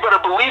 Yeah, you better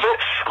believe it.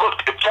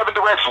 Look, Kevin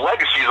Durant's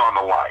legacy's on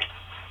the line.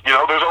 You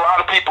know, there's a lot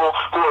of people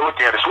who are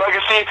looking at his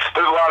legacy.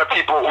 There's a lot of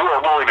people who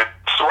are willing to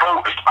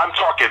throw, I'm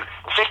talking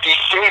 50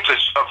 shades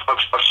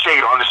of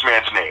shade on this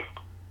man's name.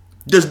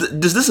 Does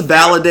this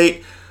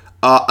validate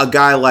a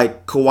guy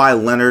like Kawhi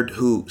Leonard,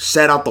 who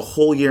sat out the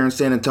whole year in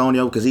San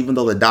Antonio because even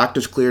though the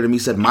doctors cleared him, he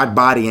said, my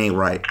body ain't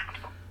right?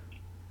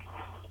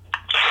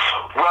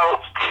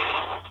 Well,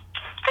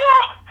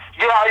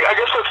 yeah, I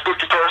guess that's a good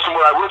comparison.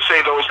 What I would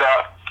say, though, is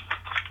that,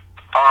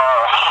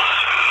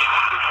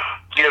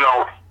 you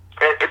know,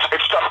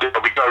 it's tough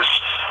because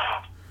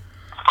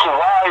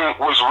Kawhi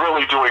was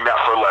really doing that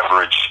for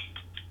leverage.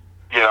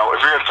 You know,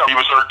 if you're going to tell me he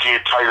was hurt the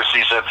entire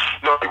season,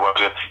 no, he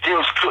wasn't. He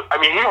was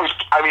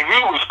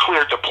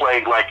cleared to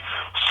play like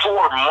 4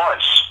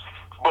 months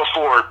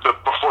before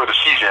the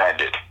season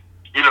ended.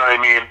 You know what I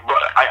mean? But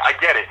I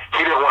get it.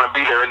 He didn't want to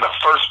be there in the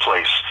first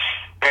place,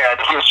 and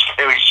he was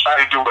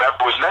trying to do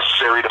whatever was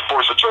necessary to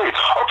force a trade.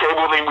 Okay,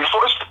 well then we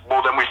force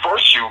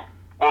you.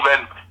 Well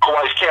then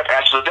Kawhi's camp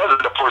actually does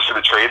it to force you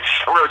to trade,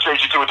 and we're going to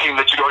trade you to a team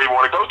that you don't even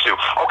want to go to.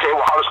 Okay,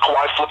 well how does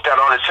Kawhi flip that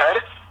on its head?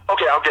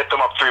 Okay, I'll get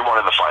them up 3-1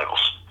 in the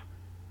finals.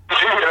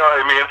 You know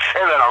what I mean?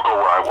 And then I'll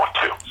go where I want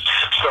to.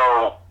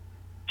 So,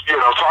 you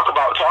know, talk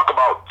about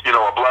you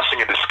know, a blessing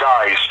in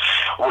disguise.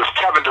 With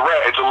Kevin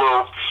Durant, it's a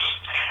little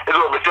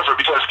bit different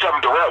because Kevin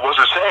Durant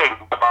wasn't saying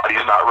the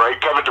body's not right.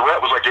 Kevin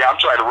Durant was like, yeah,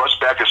 I'm trying to rush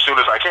back as soon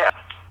as I can.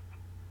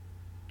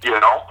 You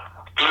know?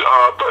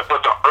 But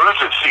the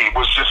urgency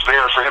was just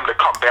there for him to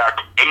come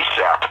back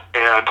ASAP.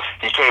 And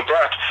he came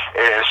back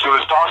as soon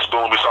as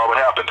possible, and we saw what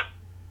happened.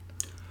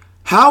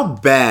 How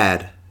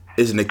bad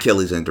is an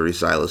Achilles injury,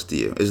 Silas, to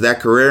you? Is that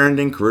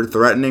career-ending,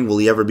 career-threatening? Will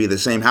he ever be the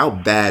same? How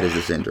bad is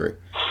this injury?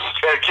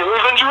 An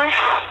Achilles injury?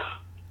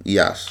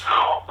 Yes.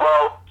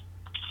 Well,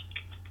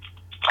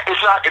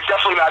 it's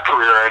definitely not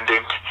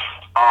career-ending.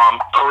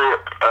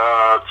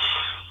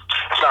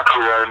 It's not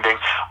career-ending.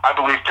 I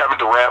believe Kevin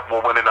Durant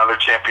will win another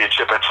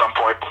championship at some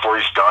point before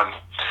he's done.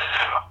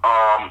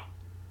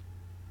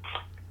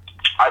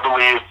 I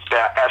believe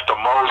that at the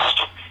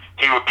most,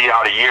 he would be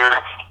out a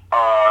year.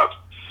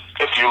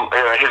 If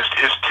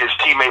his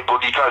teammate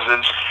Boogie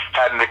Cousins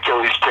had an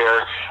Achilles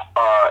tear,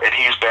 and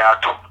he's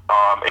back,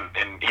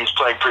 and he's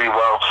playing pretty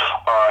well.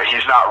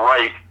 He's not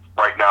right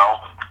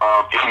now.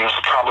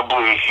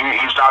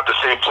 He's not the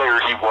same player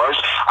he was.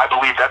 I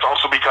believe that's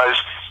also because,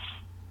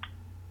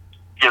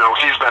 you know,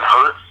 he's been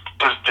hurt,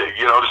 to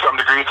some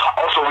degree.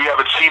 Also, we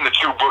haven't seen the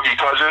true Boogie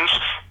Cousins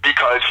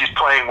because he's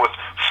playing with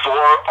 4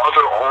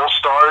 other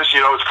All-Stars.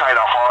 You know, it's kind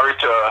of hard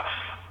to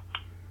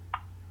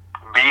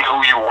be who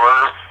you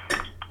were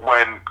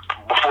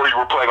before you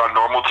were playing on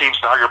normal teams.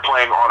 Now you're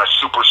playing on a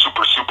super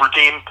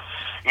team,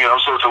 you know,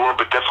 so it's a little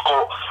bit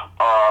difficult.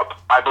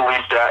 I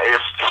believe that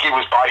if he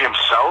was by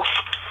himself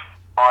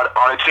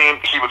on a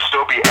team, he would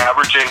still be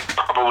averaging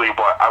probably,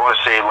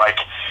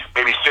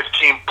 maybe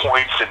 15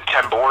 points and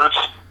 10 boards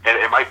and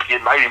it might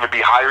even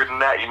be higher than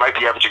that. He might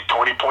be averaging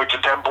 20 points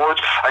and 10 boards.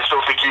 I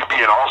still think he'd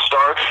be an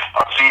all-star,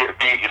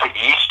 be it the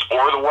East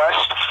or the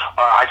West.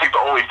 I think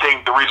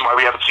the reason why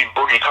we haven't seen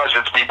Boogie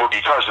Cousins be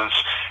Boogie Cousins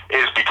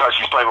is because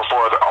he's playing with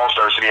 4 other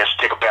all-stars and he has to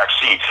take a back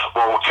seat.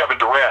 Well, with Kevin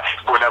Durant,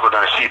 we're never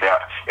going to see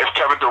that. If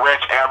Kevin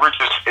Durant's average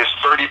is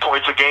 30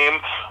 points a game,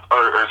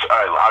 or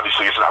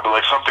obviously it's not, but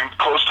like something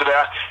close to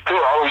that,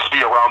 he'll always be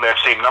around that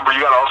same number.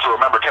 You got to also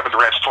remember Kevin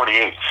Durant's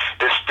 28.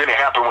 This didn't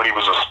happen when he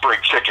was a spring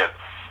chicken.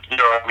 You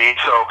know what I mean?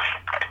 So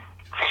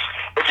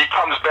if he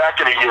comes back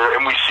in a year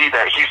and we see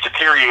that he's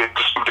deteriorated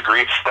to some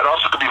degree, that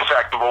also could be the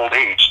fact of old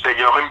age. That,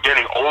 you know, him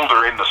getting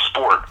older in the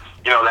sport,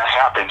 you know, that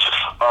happens.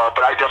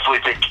 But I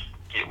definitely think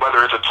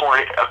whether it's a torn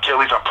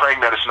Achilles, I'm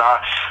praying that it's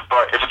not.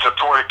 But if it's a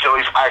torn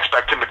Achilles, I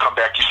expect him to come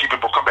back. You see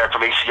people come back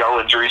from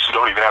ACL injuries who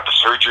don't even have the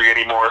surgery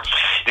anymore.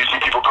 You see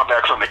people come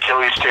back from the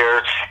Achilles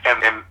tear, and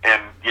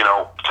you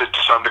know, to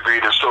some degree,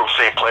 they're still the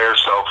same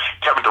players. So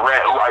Kevin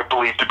Durant, who I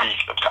believe to be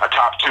a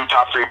top 2,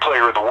 top 3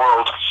 player in the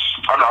world,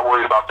 I'm not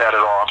worried about that at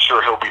all. I'm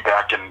sure he'll be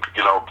back and,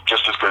 you know,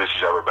 just as good as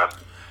he's ever been.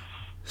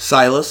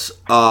 Silas,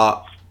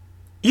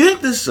 you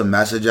think this is a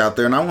message out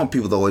there, and I want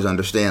people to always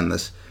understand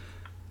this.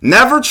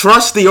 Never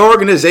trust the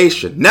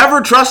organization.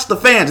 Never trust the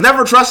fans.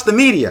 Never trust the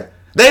media.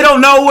 They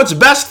don't know what's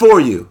best for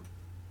you.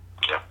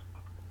 Yeah.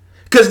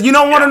 Because you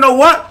don't want to know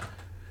what?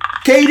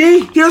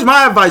 KD, here's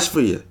my advice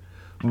for you.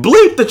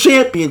 Bleep the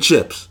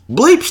championships.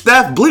 Bleep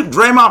Steph, bleep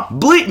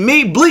Draymond, bleep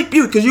me, bleep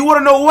you. Because you want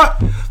to know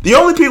what? The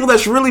only people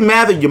that's really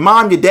mad are your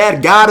mom, your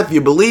dad, God, if you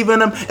believe in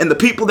them, and the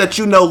people that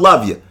you know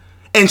love you.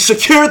 And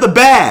secure the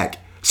bag.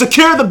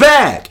 Secure the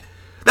bag.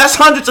 That's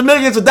hundreds of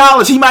millions of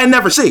dollars he might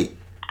never see.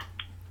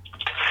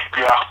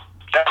 Yeah,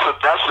 that's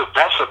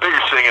the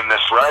biggest thing in this,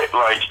 right?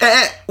 Like,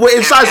 wait,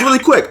 besides, really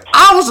quick,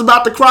 I was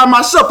about to cry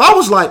myself. I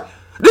was like,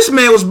 this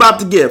man was about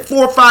to get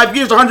 4 or 5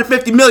 years,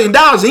 $150 million.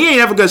 He ain't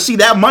ever gonna see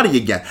that money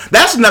again.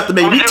 That's enough to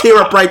make me tear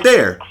up right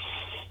there.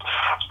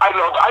 I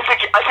know. I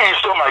think he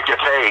still might get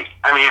paid.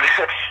 I mean,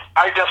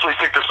 I definitely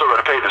think they're still going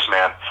to pay this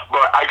man.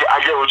 But I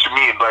get what you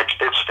mean. Like,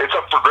 it's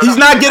up for grabs. He's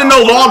not getting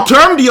no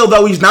long-term deal,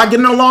 though. He's not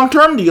getting a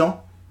long-term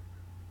deal.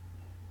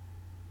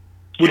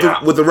 With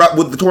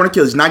the torn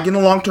Achilles, he's not getting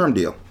a long-term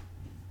deal.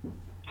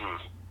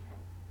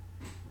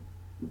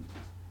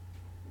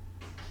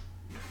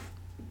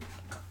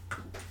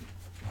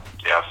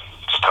 Yeah,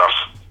 it's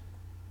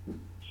tough.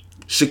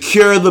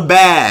 Secure the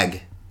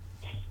bag.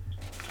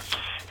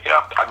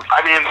 Yeah,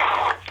 I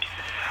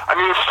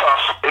mean, it's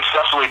tough. It's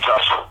definitely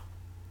tough.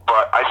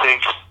 But I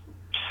think,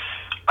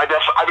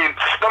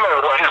 no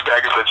matter what, his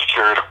bag is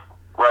unsecured,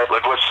 right?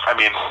 Like,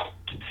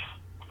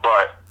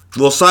 but.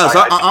 Well, Silas,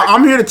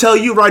 I'm here to tell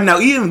you right now,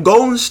 even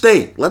Golden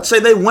State, let's say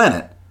they win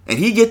it, and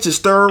he gets his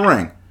third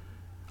ring.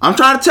 I'm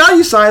trying to tell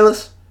you,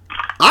 Silas,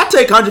 I'll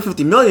take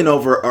 $150 million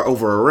over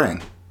a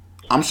ring.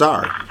 I'm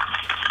sorry.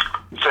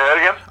 Say that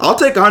again? I'll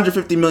take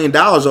 $150 million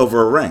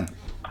over a ring.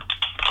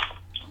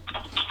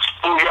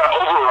 Yeah,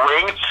 over a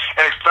ring,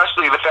 and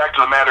especially the fact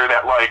of the matter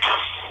that, like,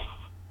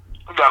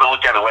 you got to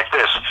look at it like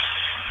this.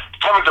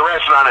 Kevin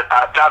Durant's not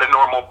a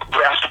normal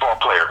basketball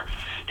player.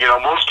 You know,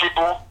 most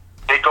people,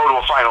 they go to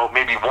a final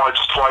maybe once,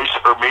 twice,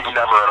 or maybe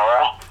never at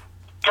all.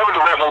 Kevin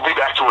Durant will be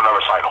back to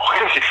another final.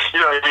 You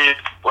know what I mean?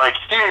 Like,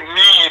 he didn't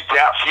need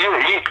that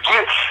feeling.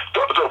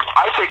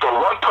 I think the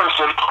one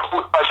person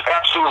who has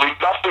absolutely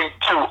nothing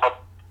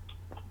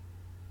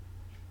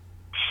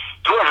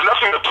who has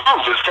nothing to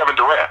prove is Kevin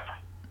Durant.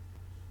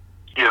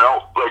 You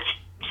know, like,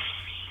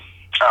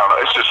 I don't know.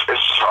 It's just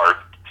hard.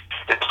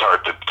 It's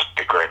hard to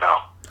think right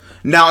now.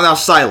 Now,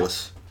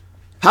 Silas,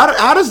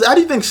 how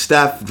do you think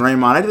Steph,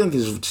 Draymond, how do you think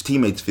his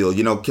teammates feel?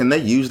 You know, can they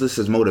use this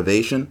as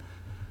motivation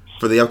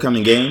for the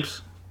upcoming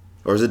games,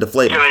 or is it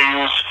deflating? Can they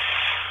use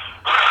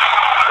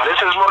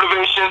this as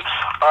motivation?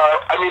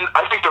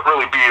 I think they're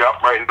really beat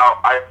up right now.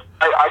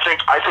 I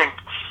think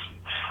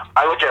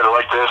I look at it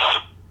like this.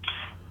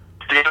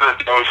 At the end of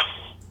the day,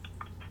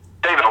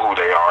 they know who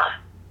they are.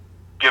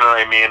 You know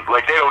what I mean?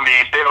 Like, they don't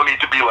need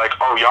to be like,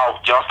 oh,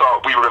 y'all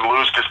thought we were going to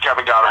lose because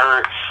Kevin got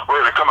hurt. We're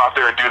going to come out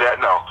there and do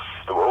that. No.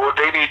 What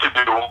they need to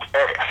do,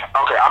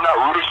 okay, I'm not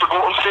rooting for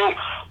Golden State,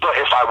 but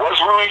if I was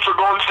rooting for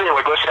Golden State,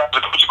 like, let's say I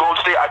was a coach of Golden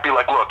State, I'd be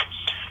like, look,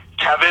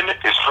 Kevin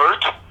is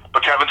hurt,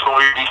 but Kevin's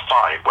going to be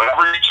fine.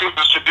 Whatever he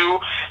chooses to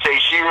do, stay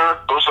here,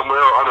 go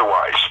somewhere, or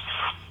otherwise.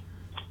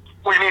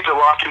 We need to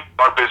lock in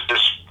our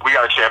business. We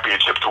got a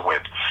championship to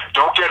win.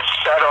 Don't get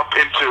fed up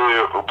into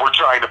we're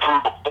trying to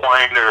prove a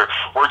point or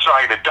we're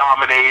trying to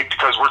dominate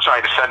because we're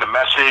trying to send a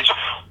message.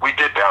 We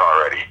did that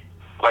already.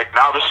 Like,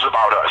 now this is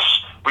about us.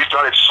 We've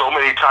done it so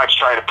many times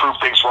trying to prove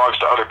things wrong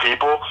to other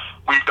people.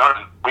 We've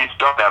done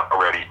that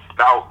already.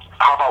 Now,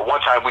 how about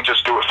one time we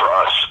just do it for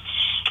us?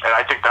 And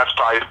I think that's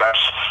probably the best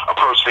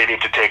approach they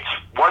need to take.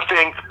 One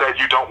thing that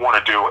you don't want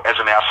to do as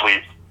an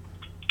athlete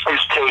is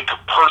take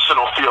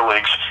personal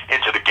feelings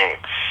into the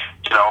game.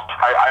 You know,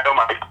 I know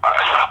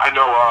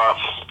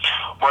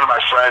one of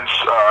my friends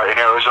in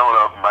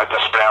Arizona, my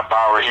best friend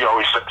Bauer, he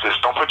always says this: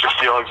 don't put your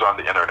feelings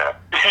on the internet.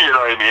 You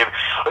know what I mean?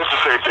 It's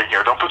the same thing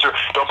here. Don't put your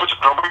feelings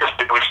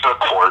to the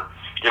court.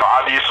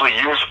 Obviously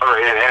use, or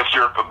if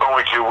you're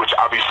going to, which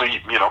obviously,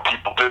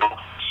 people do,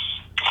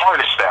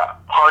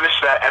 harness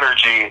that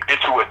energy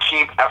into a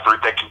team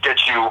effort that can get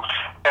you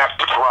back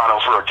to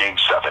Toronto for a Game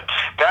 7.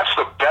 That's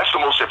the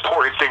most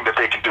important thing that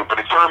they can do. But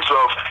in terms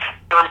of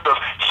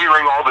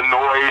hearing all the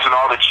noise and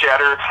all the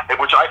chatter, and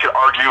which I could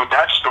argue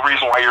that's the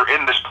reason why you're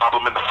in this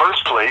problem in the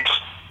first place,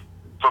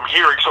 from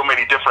hearing so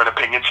many different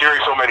opinions, hearing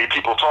so many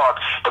people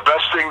talk, the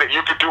best thing that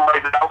you could do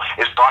right now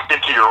is lock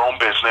into your own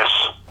business.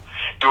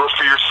 Do it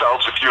for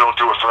yourselves if you don't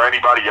do it for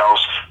anybody else.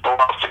 Go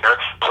out there,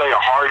 play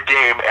a hard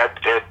game at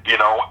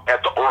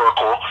the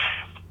Oracle,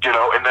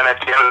 and then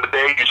at the end of the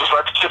day, you just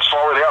let the chips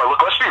fall where they are.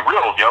 Look, let's be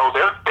real,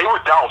 they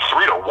were down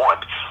 3-1,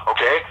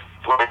 okay?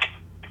 Like,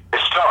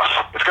 it's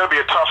tough. It's going to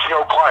be a tough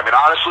climb. And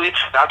honestly,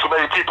 not too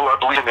many people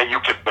are believing that you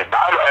can win.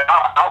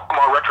 I'll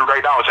come on record right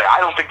now and say, I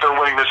don't think they're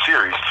winning this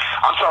series.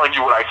 I'm telling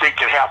you what I think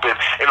can happen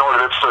in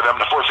order for them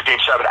to force a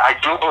Game 7. I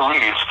do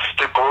believe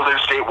the Golden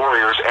State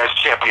Warriors as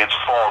champions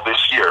fall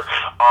this year.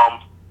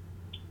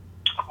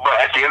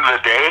 But at the end of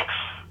the day,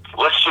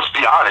 let's just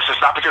be honest. It's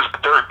not because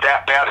they're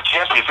that bad of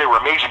champions. They were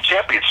amazing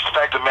champions. The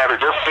fact of the matter,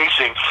 they're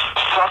facing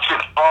such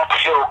an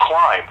uphill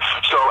climb.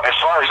 So as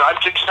far as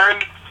I'm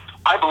concerned,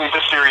 I believe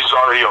this series is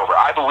already over.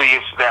 I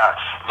believe that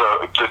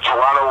the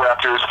Toronto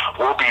Raptors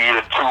will be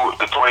the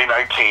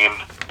 2019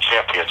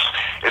 champions.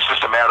 It's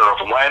just a matter of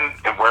when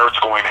and where it's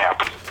going to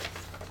happen.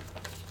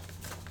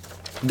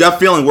 Gut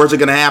feeling, where's it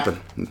going to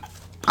happen?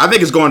 I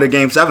think it's going to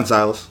Game 7,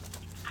 Silas.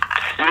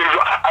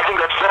 I think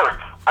that's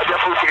fair. I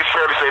definitely think it's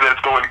fair to say that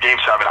it's going to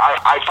Game 7.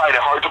 I find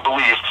it hard to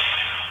believe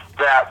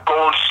that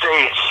Golden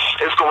State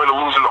is going to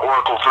lose in the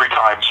Oracle 3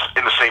 times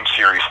in the same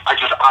series. I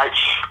just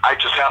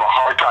have a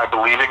hard time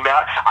believing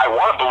that. I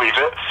want to believe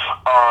it,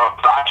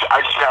 but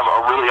I just have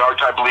a really hard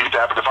time believing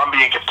that. But if I'm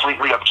being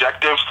completely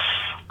objective,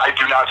 I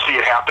do not see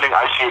it happening.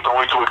 I see it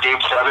going to a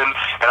Game 7,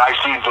 and I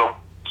see the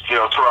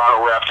Toronto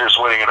Raptors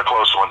winning in a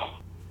close one.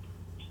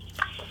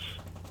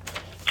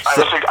 I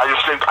just think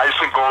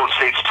Golden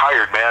State's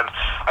tired, man.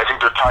 I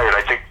think they're tired.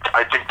 I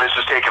think this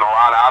is taking a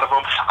lot out of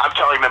them. I'm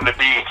telling them to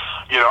be,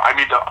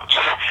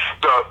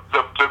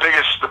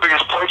 the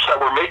biggest points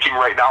that we're making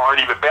right now aren't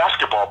even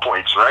basketball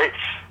points, right?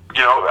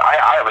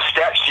 I have a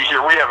stat sheet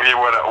here. We haven't even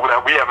went over. I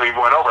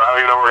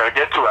don't even know we're gonna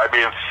get to it. I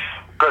mean,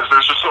 because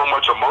there's just so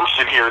much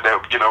emotion here that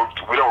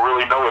we don't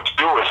really know what to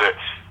do with it.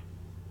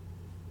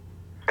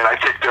 And I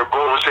think the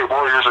Golden State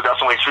Warriors are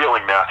definitely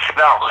feeling that.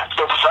 Now,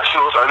 the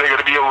professionals, are they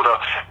going to be able to,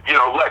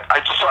 I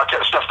just saw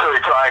Steph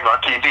Curry crying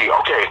on TV.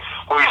 Okay,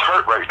 well, he's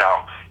hurt right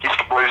now.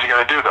 What is he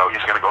going to do, though?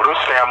 He's going to go to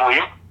his family.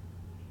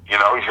 He's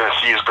going to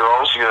see his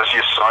girls. He's going to see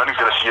his son. He's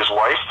going to see his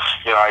wife,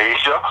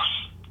 Aisha.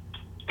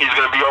 He's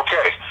going to be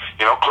okay.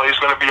 Clay's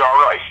going to be all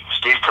right.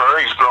 Steve Kerr,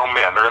 he's a grown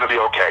man. They're going to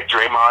be okay.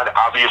 Draymond,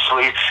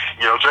 obviously,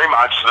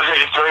 Draymond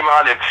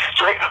and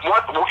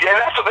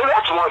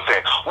that's one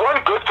thing. One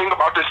good thing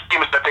about this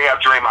team is that they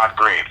have Draymond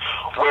Green,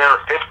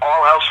 where if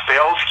all else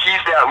fails,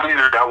 he's that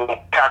leader that will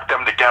pack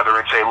them together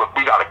and say, look,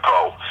 we got to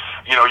go.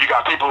 You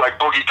got people like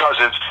Boogie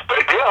Cousins, but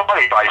they don't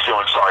want anybody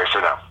feeling sorry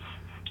for them.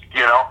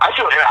 I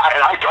feel,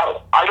 and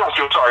I don't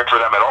feel sorry for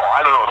them at all.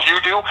 I don't know if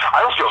you do. I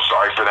don't feel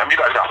sorry for them. You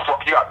guys got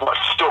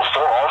still 4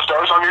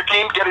 All-Stars on your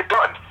team? Get it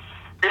done.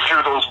 If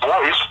you're those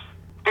boys,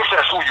 if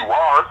that's who you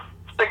are,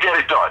 then get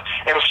it done.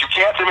 And if you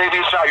can't, then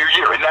maybe it's not your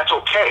year, and that's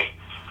okay.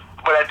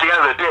 But at the end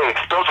of the day,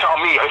 don't tell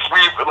me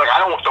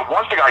the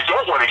one thing I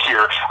don't want to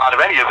hear out of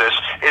any of this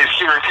is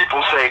hearing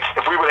people say,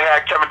 if we would have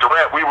had Kevin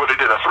Durant, we would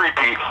have did a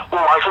 3-peat.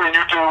 Well, why couldn't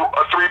you do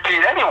a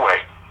 3-peat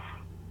anyway?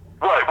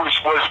 What were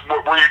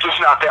you just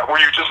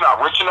not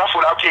rich enough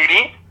without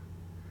KD?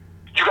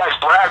 You guys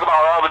brag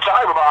about all the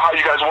time about how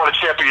you guys won a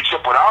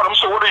championship without him.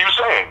 So what are you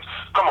saying?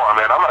 Come on,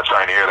 man. I'm not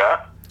trying to hear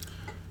that.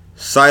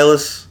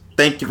 Silas,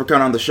 thank you for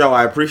coming on the show.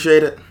 I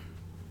appreciate it.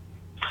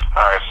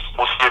 All right,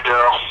 we'll see you,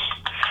 Daryl.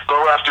 Go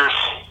Raptors.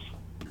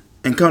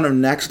 And coming up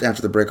next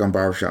after the break on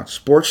Barbershop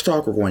Sports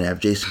Talk, we're going to have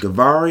Jason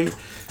Gavari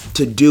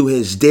to do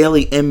his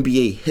daily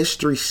NBA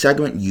history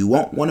segment. You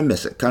won't want to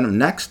miss it. Coming up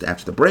next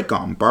after the break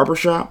on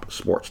Barbershop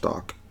Sports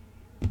Talk.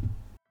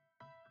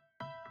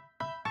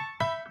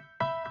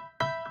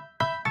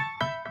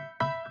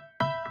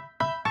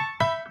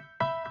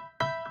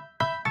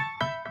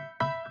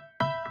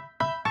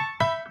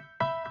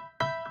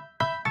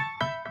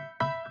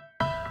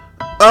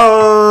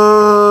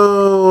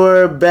 Oh,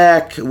 we're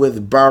back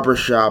with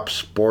Barbershop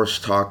Sports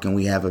Talk, and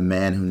we have a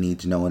man who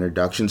needs no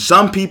introduction.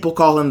 Some people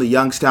call him the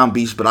Youngstown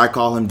Beast, but I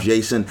call him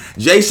Jason.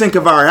 Jason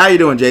Gavari. How you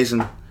doing,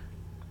 Jason?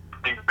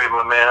 Great,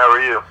 my man. How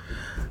are you?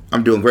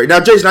 I'm doing great. Now,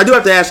 Jason, I do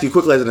have to ask you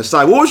quickly as an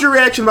aside, what was your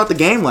reaction about the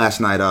game last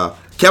night?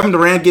 Kevin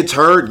Durant gets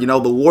hurt. The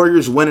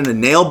Warriors winning a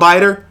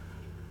nail-biter.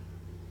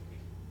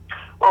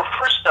 Well,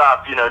 first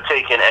off,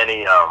 taking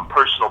any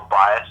personal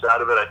bias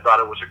out of it, I thought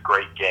it was a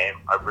great game.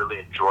 I really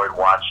enjoyed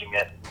watching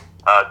it.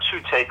 2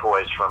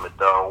 takeaways from it,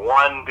 though.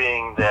 One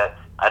being that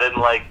I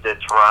didn't like that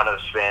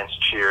Toronto's fans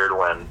cheered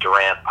when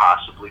Durant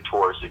possibly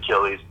tore his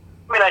Achilles.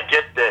 I mean, I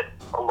get that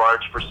a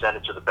large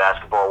percentage of the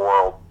basketball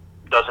world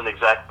doesn't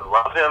exactly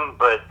love him,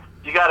 but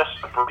you got to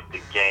separate the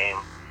game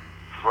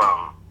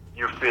from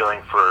your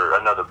feeling for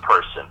another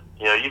person.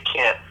 You know, you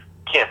can't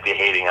be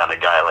hating on a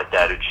guy like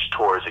that who just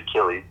tore his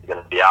Achilles,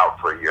 going to be out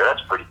for a year.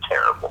 That's pretty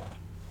terrible.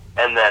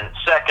 And then,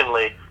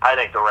 secondly, I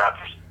think the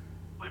Raptors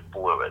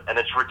blew it. And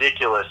it's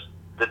ridiculous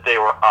that they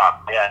were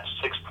up. They had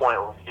a 6-point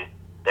lead.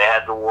 They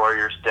had the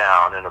Warriors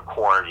down in a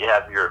corner. You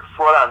have your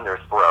foot on their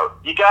throat.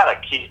 You got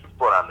to keep your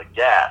foot on the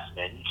gas,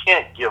 man. You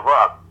can't give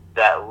up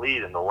that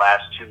lead in the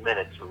last 2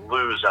 minutes and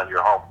lose on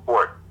your home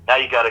court. Now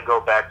you got to go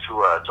back to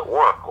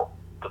Oracle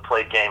to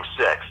play Game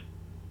 6.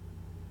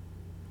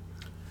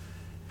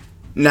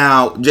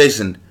 Now,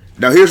 Jason,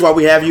 here's why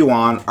we have you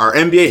on our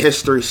NBA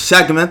history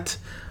segment.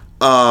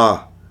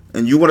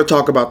 And you want to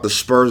talk about the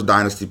Spurs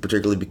dynasty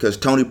particularly because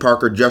Tony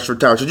Parker just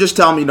retired. So just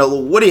tell me,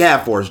 what do you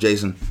have for us,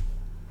 Jason?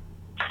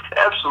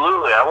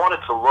 Absolutely. I wanted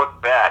to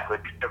look back,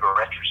 like give a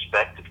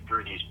retrospective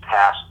through these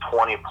past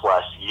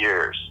 20-plus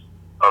years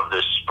of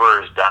the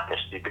Spurs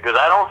dynasty because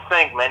I don't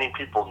think many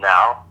people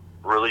now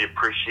really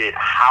appreciate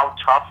how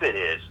tough it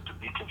is to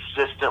be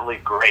consistently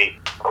great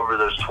over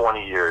those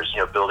 20 years,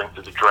 building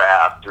through the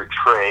draft, through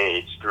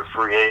trades, through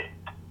free agents,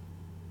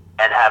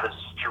 and having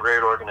such a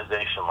great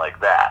organization like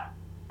that.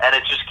 And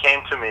it just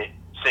came to me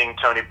seeing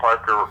Tony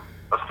Parker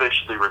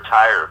officially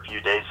retire a few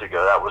days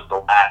ago. That was the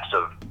last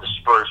of the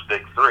Spurs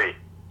Big Three.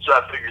 So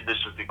I figured this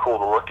would be cool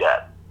to look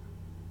at.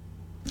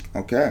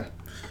 Okay.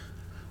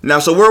 Now,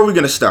 so where are we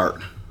going to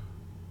start?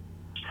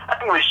 I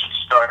think we should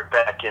start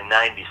back in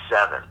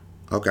 '97.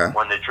 Okay.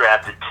 When they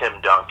drafted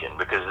Tim Duncan,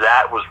 because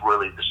that was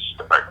really the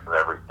start of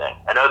everything.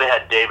 I know they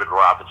had David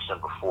Robinson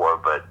before,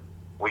 but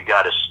we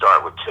got to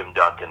start with Tim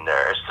Duncan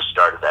there as the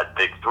start of that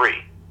Big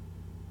Three.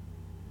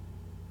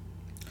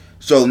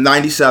 So,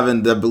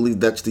 97, I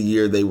believe that's the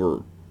year they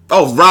were...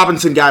 Oh,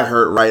 Robinson got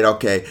hurt, right?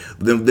 Okay.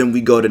 Then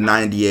we go to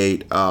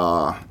 98.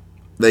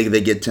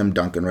 They get Tim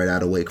Duncan right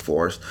out of Wake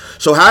Forest.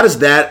 So how does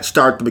that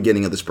start the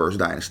beginning of the Spurs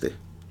dynasty?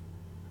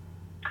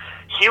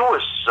 He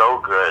was so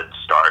good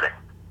starting.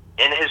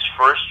 In his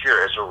first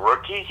year as a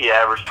rookie, he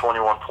averaged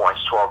 21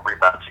 points, 12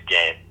 rebounds a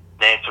game,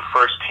 named to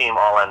first-team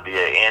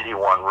All-NBA, and he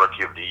won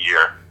Rookie of the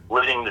Year,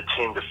 leading the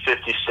team to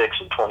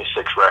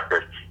 56-26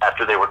 record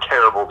after they were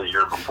terrible the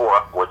year before,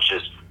 which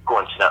is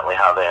coincidentally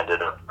how they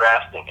ended up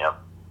drafting him.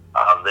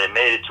 They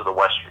made it to the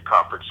Western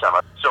Conference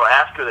Semi. So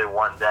after they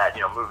won that,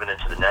 moving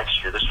into the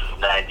next year, this was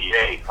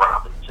 98,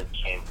 Robinson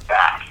came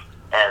back.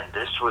 And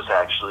this was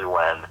actually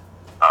when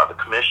the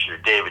commissioner,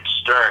 David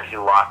Stern, he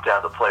locked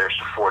down the players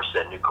to force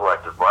that new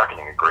collective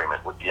bargaining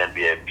agreement with the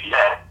NBA.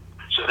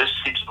 So this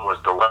season was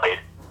delayed,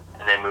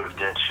 and they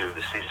moved into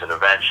the season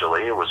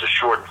eventually. It was a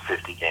shortened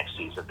 50-game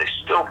season. They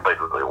still played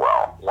really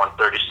well, won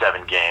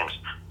 37 games,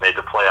 made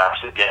the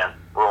playoffs again,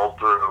 rolled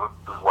through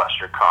the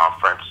Western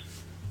Conference,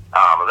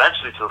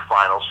 eventually to the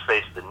finals,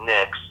 faced the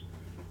Knicks,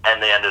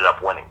 and they ended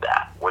up winning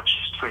that, which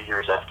is 2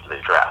 years after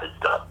they drafted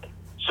Duncan.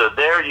 So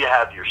there you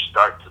have your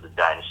start to the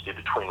dynasty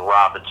between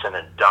Robinson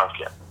and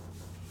Duncan.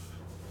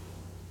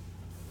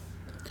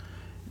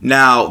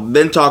 Now,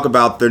 then talk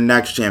about their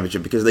next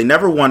championship, because they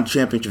never won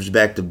championships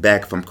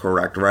back-to-back, if I'm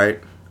correct,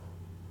 right?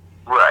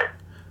 Right.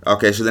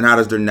 Okay, so then how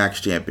does their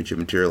next championship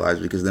materialize?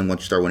 Because then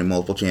once you start winning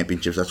multiple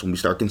championships, that's when we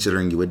start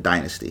considering you a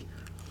dynasty.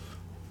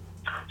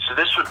 So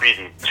this would be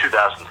the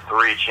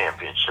 2003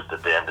 championship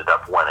that they ended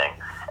up winning.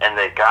 And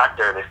they got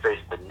there, they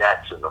faced the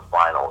Nets in the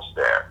finals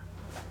there.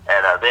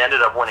 And they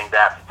ended up winning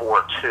that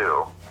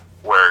 4-2,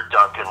 where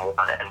Duncan won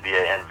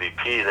NBA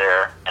MVP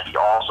there, and he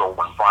also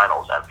won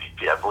Finals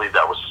MVP. I believe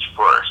that was his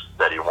first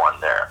that he won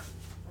there.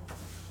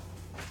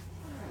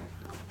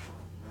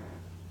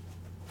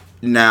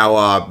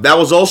 Now, that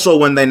was also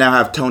when they now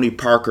have Tony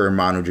Parker and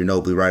Manu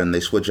Ginobili, right? And they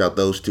switch out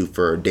those two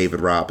for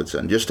David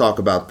Robinson. Just talk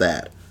about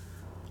that.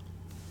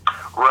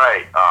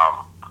 Right.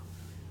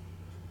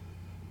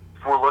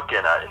 If we're looking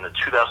at in the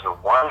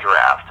 2001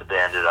 draft, they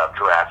ended up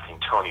drafting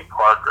Tony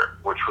Parker,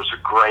 which was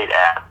a great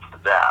add for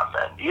them.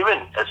 And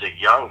even as a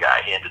young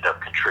guy, he ended up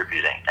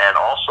contributing. And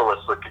also,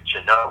 let's look at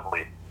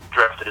Ginobili,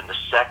 drafted in the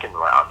second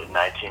round in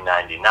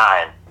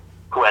 1999,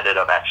 who ended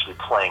up actually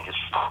playing his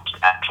first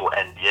actual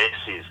NBA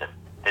season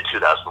in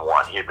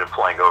 2001. He had been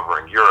playing over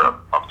in Europe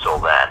up till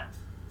then.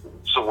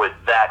 So with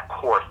that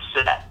core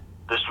set,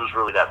 this was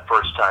really that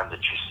first time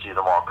that you see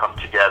them all come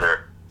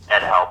together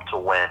and help to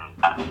win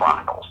that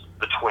finals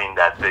between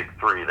that big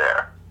three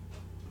there.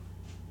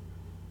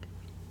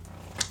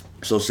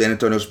 So San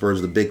Antonio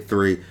Spurs, the big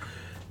three,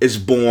 is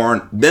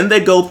born. Then they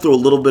go through a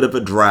little bit of a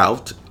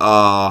drought.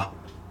 And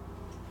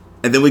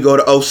then we go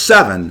to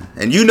 07.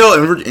 And you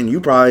know, and you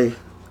probably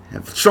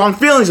have strong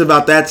feelings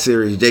about that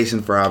series,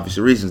 Jason, for obvious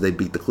reasons. They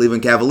beat the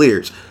Cleveland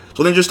Cavaliers.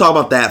 So then just talk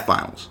about that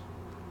finals.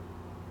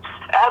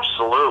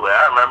 Absolutely.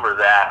 I remember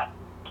that.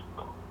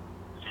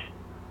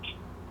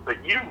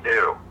 But you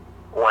knew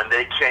when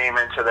they came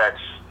into that.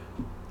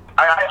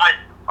 I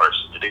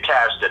personally, the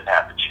Cavs didn't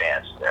have the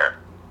chance there.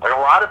 Like a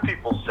lot of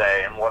people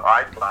say, and what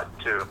I thought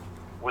too,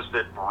 was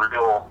that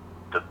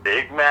the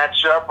big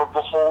matchup of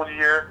the whole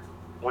year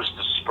was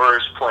the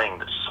Spurs playing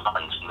the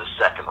Suns in the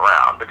second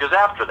round. Because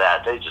after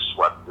that, they just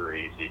swept through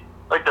easy.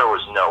 Like there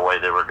was no way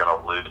they were going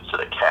to lose to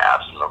the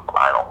Cavs in the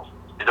finals.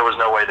 There was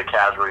no way the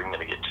Cavs were even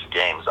going to get 2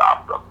 games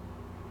off them.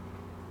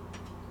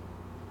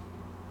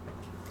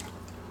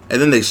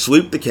 And then they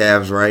sweep the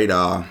Cavs, right?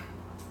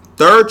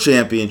 Third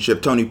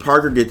championship, Tony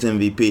Parker gets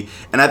MVP.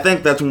 And I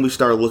think that's when we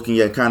start looking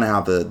at kind of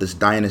how this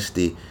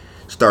dynasty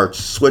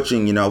starts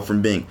switching,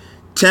 from being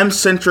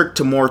Tim-centric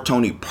to more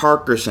Tony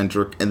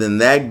Parker-centric. And then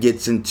that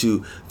gets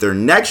into their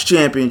next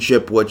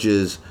championship, which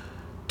is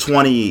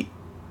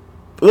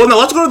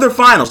let's go to their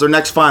finals, their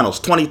next finals,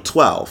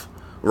 2012.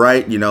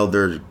 Right?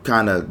 They're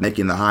kind of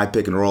making the high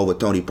pick and roll with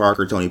Tony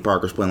Parker. Tony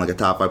Parker's playing like a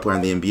top 5 player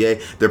in the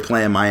NBA. They're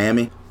playing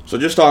Miami. So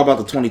just talk about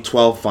the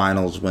 2012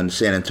 finals when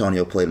San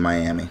Antonio played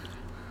Miami.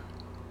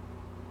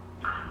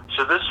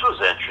 So this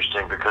was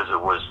interesting because it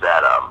was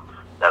that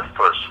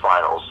first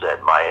finals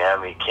that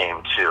Miami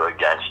came to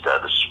against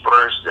the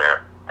Spurs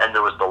there, and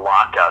there was the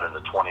lockout in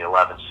the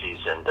 2011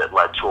 season that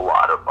led to a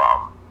lot of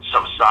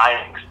some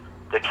signings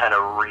that kind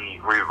of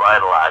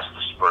revitalized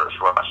the Spurs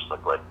rush.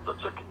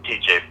 Let's look at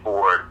T.J.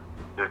 Ford,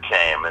 who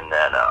came, and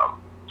then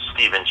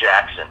Steven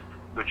Jackson,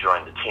 who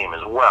joined the team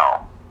as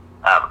well.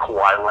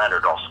 Kawhi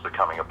Leonard also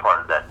becoming a part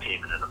of that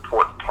team and an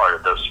important part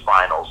of those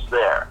finals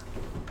there.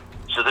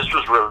 So this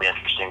was really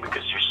interesting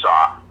because you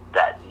saw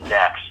that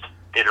next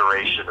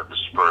iteration of the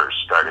Spurs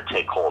start to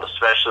take hold,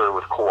 especially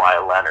with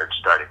Kawhi Leonard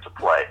starting to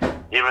play.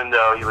 Even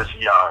though he was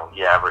young,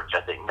 he averaged,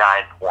 I think,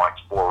 9 points,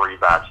 4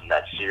 rebounds in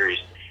that series.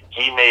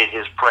 He made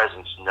his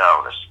presence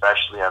known,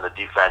 especially on the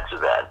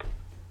defensive end.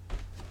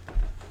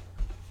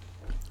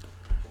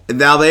 And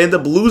now they end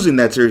up losing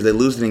that series. They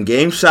lose it in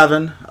Game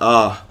 7.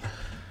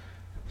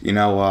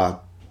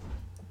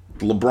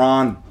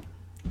 LeBron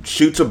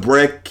shoots a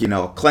brick,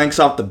 clanks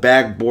off the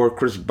backboard.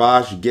 Chris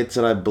Bosh gets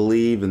it, I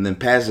believe, and then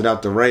passes it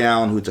out to Ray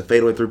Allen, who's a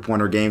fadeaway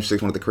three-pointer. Game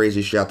 6, one of the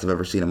craziest shots I've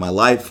ever seen in my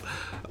life.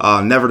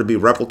 Never to be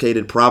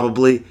replicated,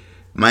 probably.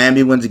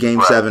 Miami wins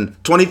Game 7.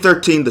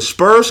 2013, the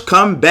Spurs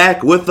come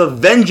back with a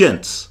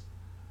vengeance.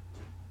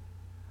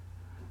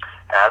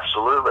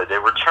 Absolutely. They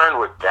returned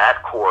with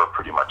that core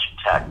pretty much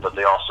intact, but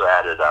they also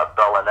added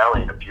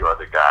Bellinelli and a few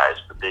other guys.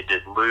 But they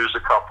did lose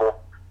a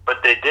couple.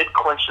 But they did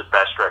clinch the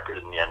best record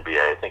in the NBA.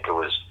 I think it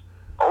was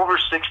over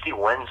 60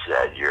 wins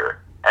that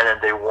year. And then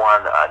they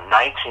won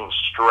 19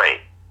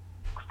 straight,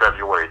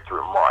 February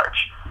through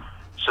March.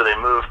 So they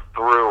moved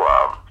through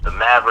the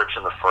Mavericks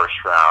in the first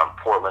round,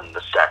 Portland in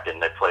the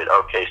second. They played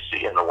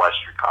OKC in the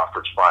Western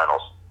Conference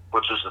Finals,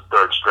 which was the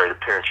third straight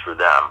appearance for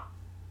them.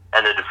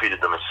 And they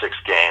defeated them in 6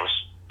 games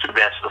to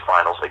advance to the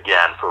finals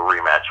again for a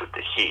rematch with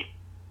the Heat.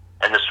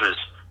 And this was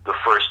the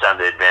first time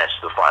they advanced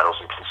to the finals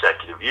in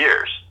consecutive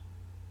years.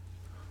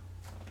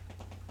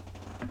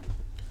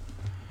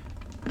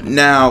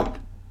 Now,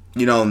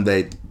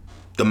 they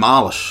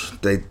demolish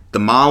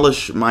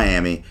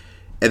Miami,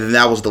 and then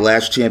that was the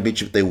last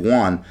championship they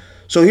won.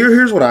 So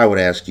here's what I would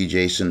ask you,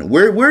 Jason.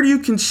 Where do you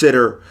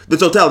consider the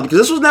totality? Because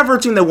this was never a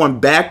team that won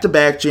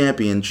back-to-back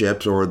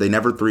championships, or they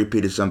never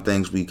three-peated some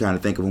things we kind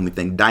of think of when we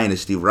think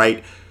dynasty,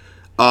 right?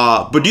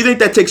 But do you think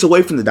that takes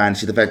away from the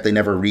dynasty, the fact they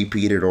never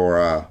repeated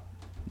or,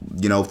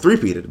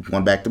 three-peated,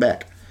 one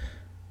back-to-back?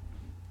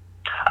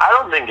 I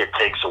don't think it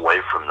takes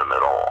away from them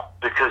at all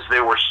because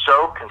they were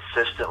so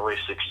consistently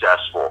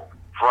successful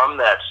from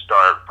that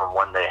start, from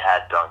when they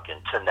had Duncan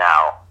to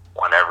now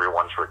when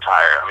everyone's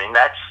retired. I mean,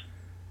 that's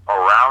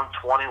around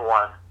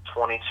 21,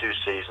 22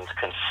 seasons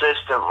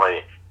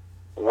consistently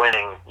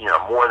winning,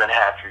 more than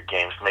half your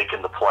games,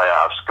 making the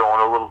playoffs, going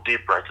a little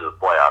deeper into the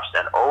playoffs.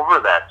 And over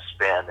that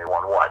span, they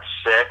won,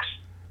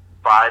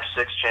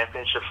 6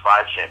 championships,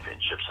 5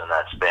 championships in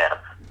that span.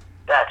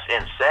 That's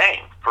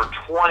insane for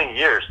 20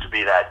 years to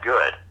be that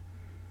good.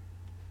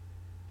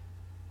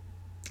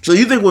 So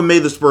you think what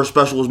made the Spurs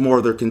special was more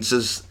of their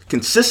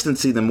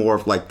consistency than more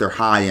of like their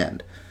high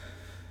end?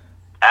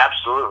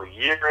 Absolutely.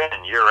 Year in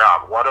and year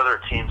out. What other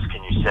teams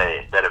can you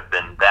say that have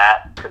been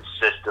that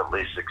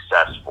consistently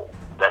successful,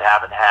 that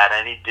haven't had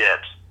any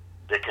dips,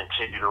 that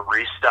continue to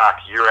restock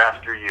year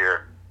after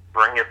year,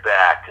 bring it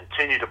back,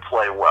 continue to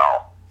play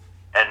well,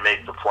 and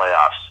make the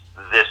playoffs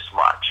this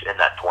much in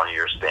that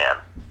 20-year span?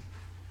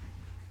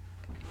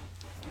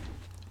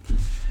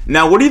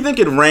 Now, what do you think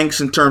it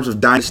ranks in terms of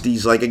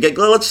dynasties? Like,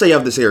 let's say you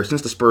have this era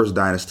since the Spurs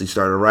dynasty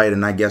started, right?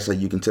 And I guess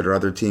you consider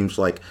other teams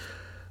like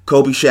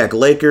Kobe, Shaq,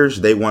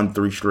 Lakers. They won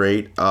 3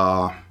 straight.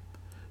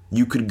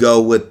 You could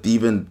go with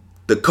even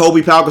the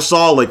Kobe, Pau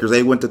Gasol Lakers.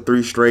 They went to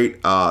 3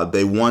 straight.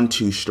 They won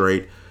 2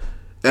 straight.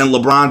 And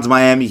LeBron's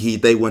Miami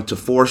Heat. They went to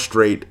 4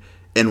 straight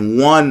and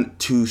won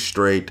 2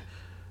 straight.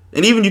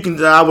 And even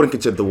I wouldn't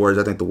consider the Warriors.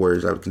 I think the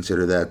Warriors, I would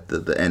consider that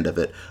the end of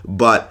it.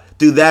 But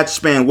through that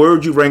span, where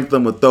would you rank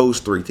them with those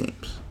 3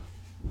 teams?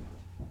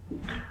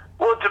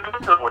 Well, it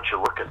depends on what you're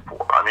looking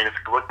for. I mean, if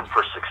you're looking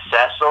for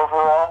success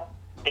overall,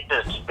 in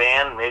a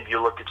span, maybe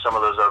you look at some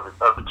of those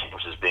other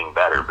teams as being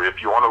better. But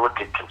if you want to look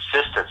at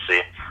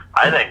consistency,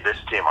 I think this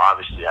team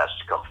obviously has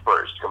to come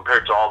first.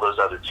 Compared to all those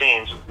other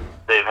teams,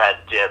 they've had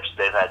dips,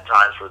 they've had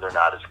times where they're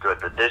not as good.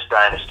 But this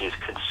dynasty is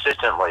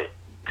consistently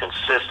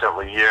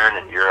year in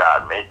and year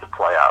out made the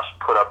playoffs,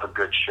 put up a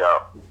good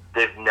show.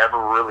 They've never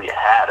really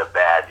had a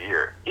bad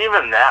year.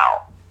 Even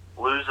now,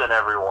 losing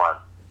everyone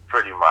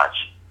pretty much,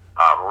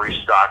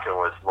 restocking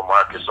with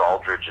LaMarcus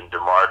Aldridge and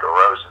DeMar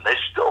DeRozan. They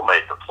still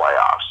made the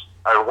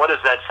playoffs. What does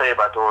that say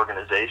about the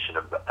organization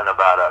and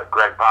about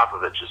Greg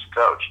Popovich as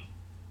coach?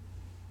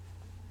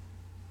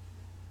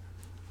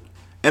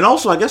 And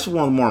also, I guess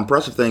one of the more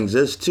impressive things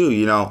is,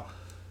 too,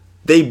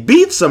 they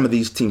beat some of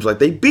these teams. Like,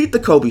 they beat the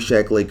Kobe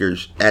Shaq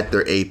Lakers at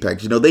their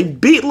apex. They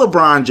beat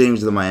LeBron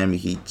James and the Miami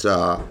Heat.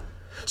 So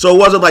it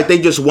wasn't like they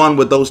just won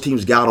when those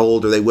teams got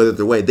old or they withered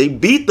their way. They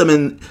beat them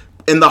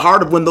in the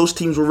heart of when those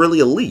teams were really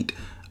elite.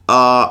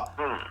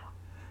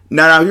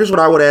 Now, here's what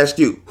I would ask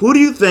you. Who do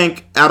you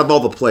think, out of all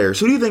the players,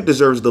 who do you think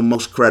deserves the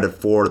most credit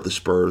for the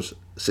Spurs'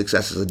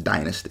 success as a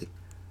dynasty?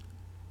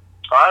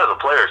 Out of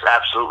the players,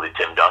 absolutely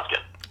Tim Duncan.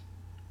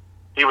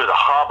 He was a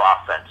hub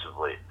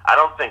offensively. I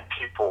don't think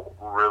people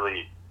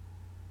really,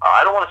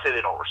 I don't want to say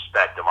they don't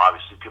respect him.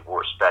 Obviously, people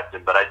respect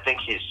him, but I think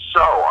he's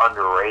so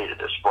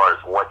underrated as far as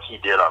what he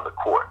did on the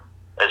court,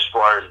 as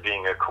far as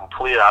being a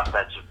complete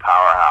offensive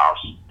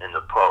powerhouse in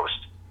the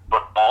post,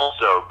 but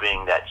also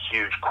being that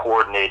huge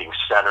coordinating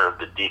center of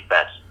the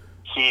defense.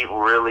 He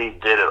really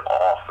did it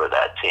all for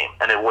that team,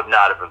 and it would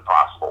not have been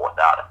possible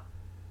without him.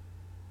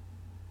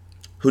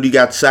 Who do you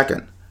got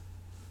second?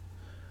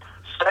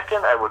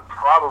 Second, I would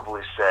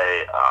probably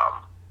say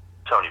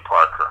Tony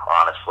Parker,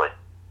 honestly.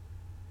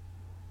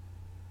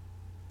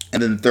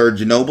 And then third,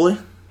 Ginobili?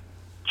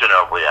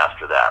 Ginobili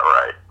after that,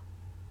 right.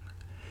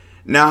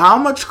 Now, how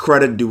much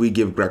credit do we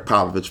give Greg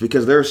Popovich?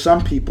 Because there are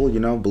some people,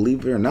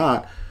 believe it or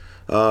not,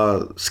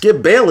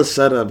 Skip Bayless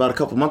said about a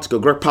couple months ago,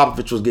 Greg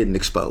Popovich was getting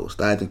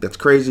exposed. I think that's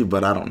crazy,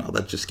 but I don't know.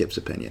 That's just Skip's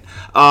opinion.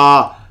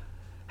 How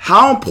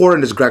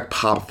important has Greg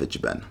Popovich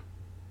been?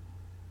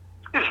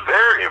 He's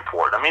very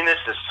important. I mean, this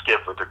is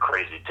Skip with the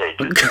crazy take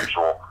as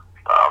usual.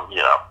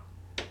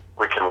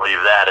 We can leave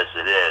that as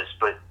it is.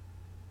 But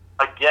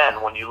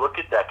again, when you look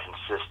at that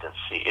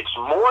consistency, it's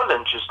more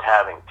than just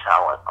having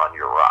talent on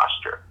your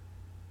roster.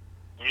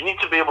 You need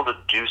to be able to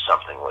do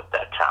something with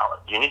that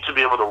talent. You need to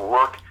be able to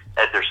look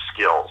at their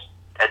skills,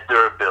 at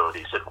their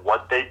abilities, at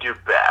what they do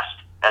best,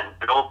 and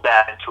build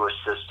that into a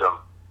system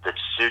that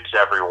suits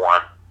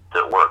everyone,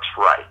 that works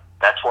right.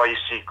 That's why you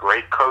see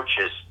great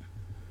coaches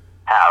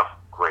have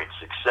great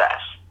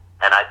success.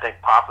 And I think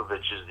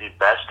Popovich is the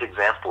best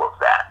example of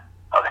that,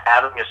 of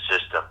having a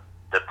system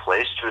that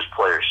plays to his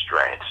players'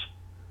 strengths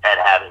and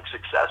having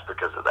success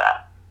because of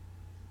that.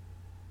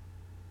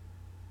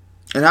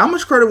 And how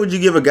much credit would you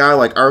give a guy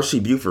like R.C.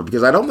 Buford?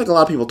 Because I don't think a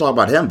lot of people talk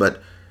about him,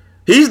 but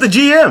he's the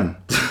GM.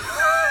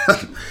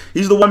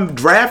 He's the one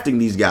drafting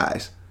these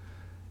guys.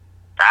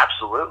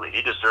 Absolutely.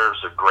 He deserves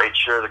a great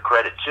share of the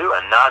credit, too,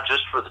 and not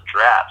just for the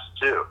drafts,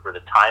 too, for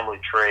the timely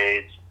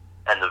trades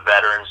and the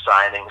veteran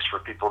signings for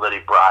people that he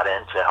brought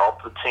in to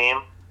help the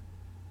team.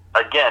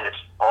 Again, it's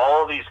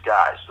all these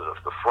guys,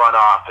 the front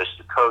office,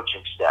 the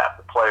coaching staff,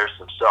 the players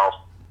themselves.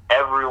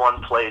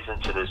 Everyone plays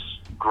into this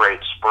great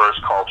Spurs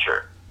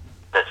culture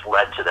that's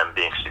led to them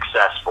being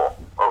successful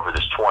over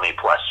this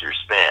 20-plus year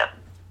span.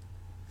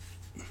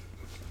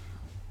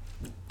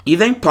 You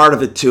think part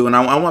of it, too, and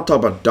I want to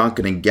talk about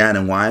Duncan again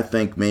and why I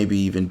think maybe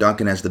even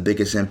Duncan has the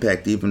biggest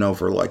impact, even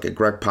over like a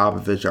Greg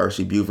Popovich,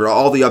 R.C. Buford,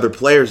 all the other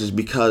players, is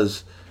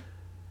because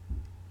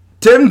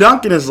Tim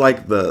Duncan is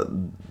like the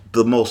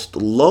most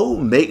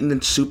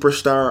low-maintenance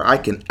superstar I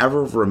can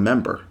ever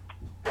remember.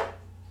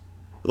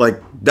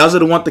 Like,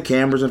 doesn't want the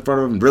cameras in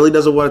front of him, really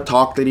doesn't want to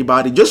talk to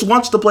anybody, just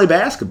wants to play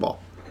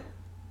basketball.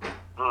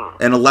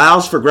 And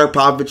allows for Greg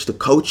Popovich to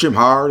coach him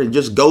hard and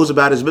just goes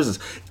about his business.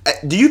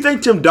 Do you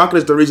think Tim Duncan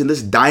is the reason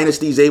this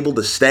dynasty is able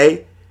to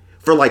stay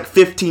for like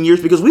 15 years?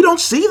 Because we don't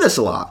see this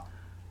a lot.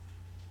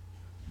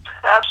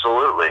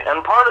 Absolutely.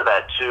 And part of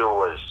that, too,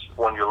 was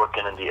when you're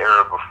looking in the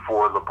era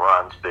before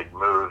LeBron's big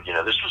move,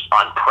 this was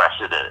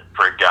unprecedented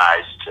for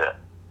guys to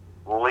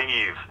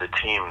leave the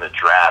team that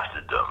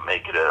drafted them,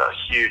 make it a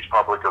huge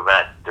public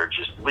event. They're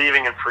just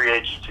leaving in free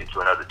agency to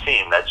another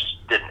team. That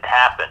just didn't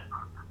happen.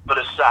 But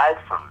aside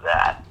from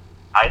that,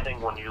 I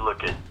think when you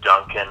look at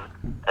Duncan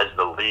as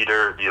the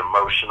leader, the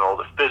emotional,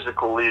 the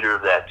physical leader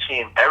of that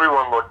team,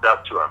 everyone looked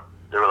up to him.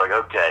 They were like,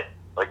 okay,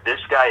 like this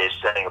guy is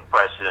setting a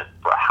precedent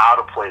for how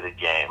to play the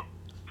game,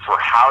 for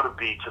how to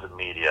be to the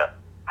media,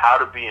 how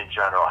to be in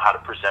general, how to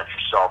present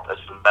yourself as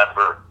a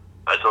member,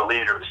 as a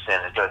leader of the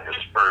San Antonio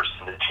Spurs,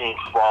 and the team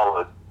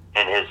followed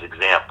in his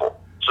example.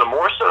 So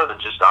more so than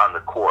just on the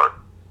court,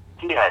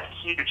 he had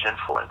huge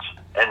influence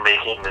in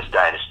making this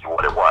dynasty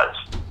what it was.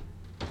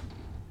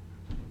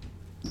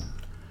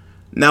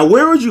 Now,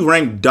 where would you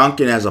rank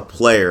Duncan as a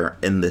player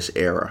in this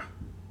era?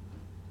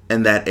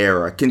 In that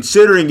era?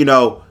 Considering,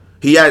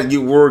 he had,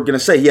 you were going to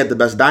say he had the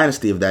best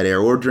dynasty of that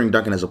era. Where would you rank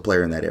Duncan as a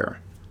player in that era?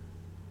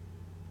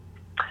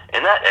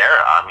 In that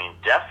era, I mean,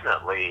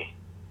 definitely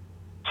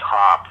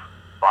top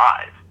 5.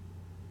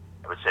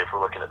 I would say if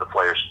we're looking at the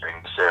players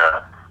during this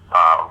era.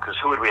 Because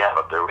who would we have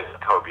up there? We have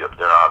Kobe up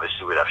there.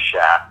 Obviously, we'd have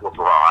Shaq,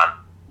 LeBron,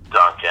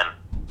 Duncan.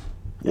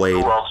 Wade.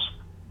 Who else?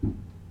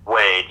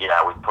 Wade,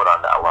 we'd put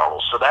on that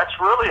level. So that's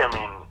really,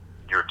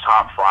 your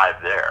top 5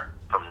 there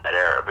from that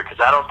era. Because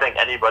I don't think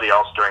anybody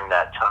else during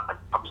that time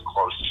comes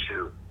close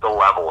to the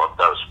level of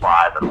those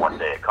five and what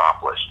they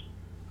accomplished.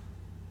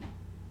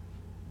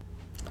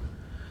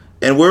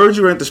 And where would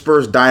you rank the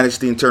Spurs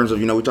dynasty in terms of,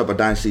 we talk about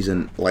dynasties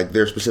in like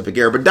their specific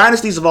era, but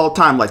dynasties of all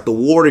time, like the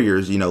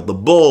Warriors, the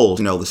Bulls,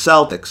 the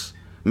Celtics,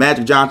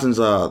 Magic Johnson's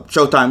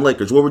Showtime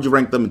Lakers, where would you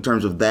rank them in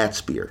terms of that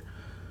sphere?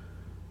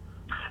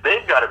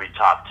 They've got to be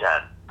top 10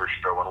 for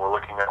sure when we're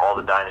looking at all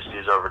the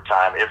dynasties over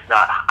time, if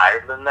not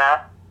higher than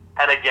that.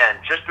 And again,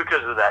 just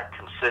because of that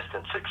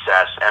consistent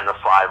success and the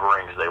 5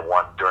 rings they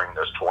won during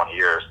those 20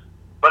 years.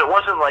 But it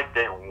wasn't like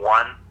they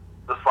won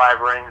the 5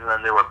 rings and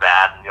then they were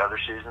bad in the other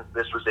seasons.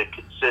 This was a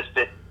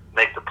consistent,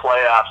 make the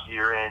playoffs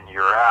year in,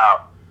 year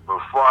out,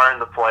 move far in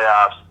the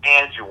playoffs,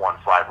 and you won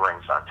 5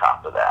 rings on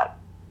top of that.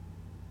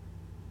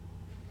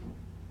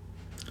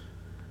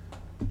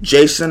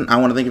 Jason, I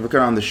want to thank you for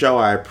coming on the show.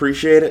 I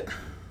appreciate it.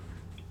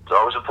 It's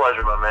always a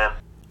pleasure, my man.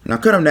 Now,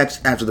 coming up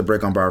next after the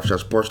break on Barbershop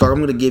Sports Talk, I'm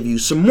going to give you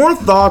some more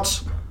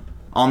thoughts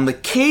on the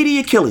KD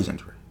Achilles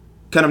injury.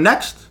 Coming up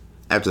next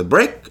after the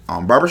break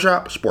on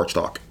Barbershop Sports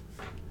Talk.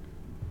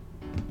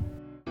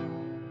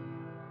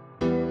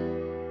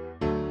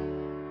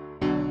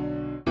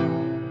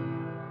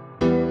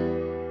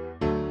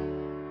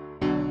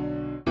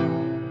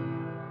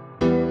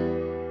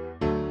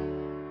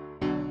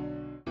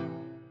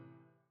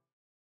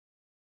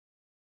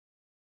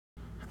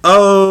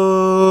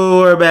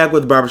 Oh, we're back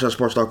with Barbershop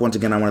Sports Talk. Once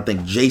again, I want to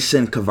thank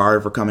Jason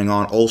Cavari for coming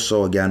on.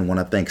 Also, again, want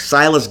to thank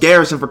Silas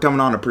Garrison for coming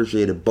on.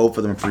 Appreciated both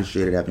of them.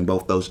 Appreciated having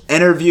both those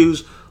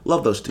interviews.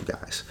 Love those two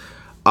guys.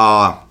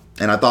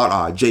 And I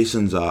thought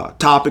Jason's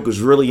topic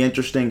was really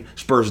interesting.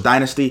 Spurs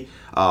Dynasty.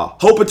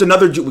 Hope it's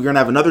we're going to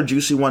have another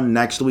juicy one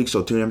next week,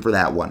 so tune in for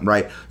that one,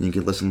 right? You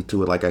can listen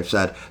to it, like I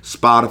said,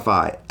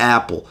 Spotify,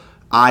 Apple,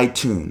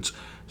 iTunes,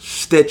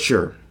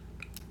 Stitcher,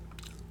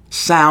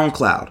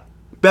 SoundCloud.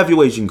 Bevy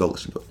ways you can go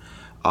listen to it.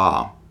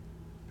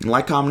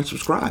 Like, comment, and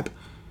subscribe.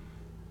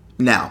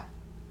 Now,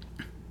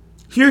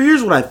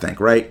 here's what I think,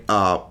 right?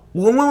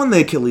 When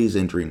the Achilles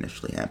injury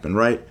initially happened,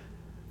 right?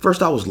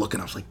 First I was looking,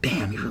 I was like,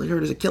 damn, he really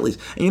hurt his Achilles.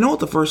 And you know what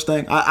the first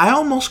thing? I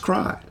almost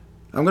cried.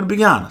 I'm going to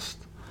be honest.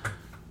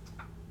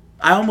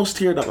 I almost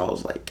teared up. I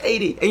was like,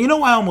 KD. And you know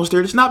why I almost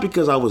teared? It's not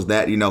because I was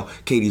that,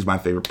 KD's my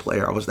favorite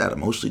player. I was that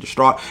emotionally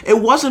distraught. It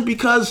wasn't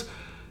because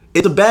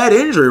it's a bad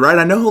injury, right?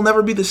 I know he'll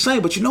never be the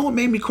same. But you know what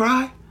made me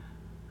cry?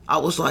 I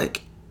was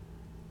like,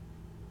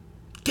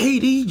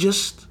 KD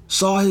just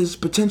saw his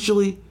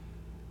potentially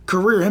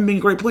career, him being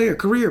a great player,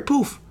 career,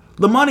 poof.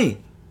 The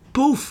money,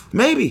 poof,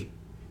 maybe.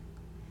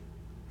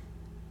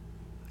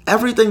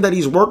 Everything that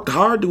he's worked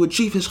hard to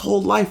achieve his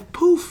whole life,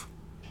 poof.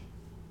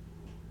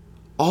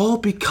 All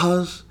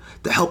because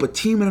to help a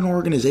team and an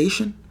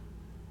organization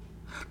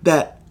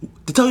that,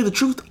 to tell you the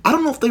truth, I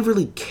don't know if they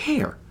really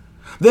care.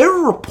 There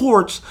are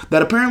reports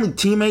that apparently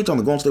teammates on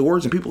the Golden State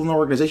Warriors and people in the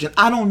organization,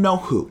 I don't know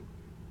who,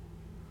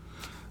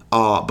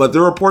 but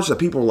there are reports that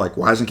people are like,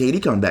 why isn't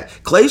KD coming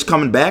back? Clay's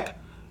coming back.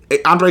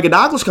 Andre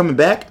Iguodala's coming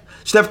back.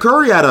 Steph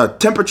Curry had a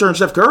temperature and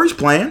Steph Curry's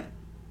playing.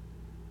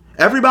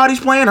 Everybody's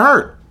playing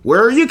hurt.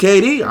 Where are you,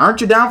 KD?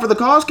 Aren't you down for the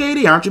cause,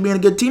 KD? Aren't you being a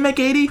good teammate,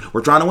 KD? We're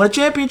trying to win a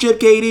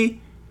championship, KD.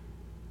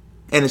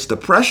 And it's the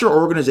pressure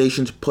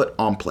organizations put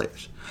on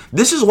players.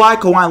 This is why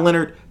Kawhi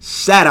Leonard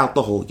sat out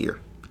the whole year.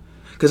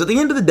 Because at the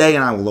end of the day,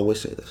 and I will always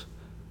say this,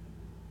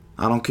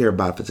 I don't care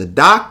about if it's a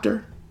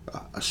doctor,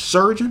 a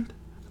surgeon,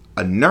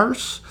 a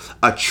nurse,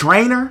 a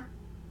trainer.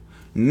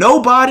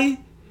 Nobody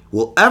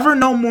will ever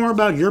know more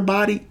about your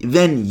body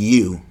than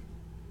you.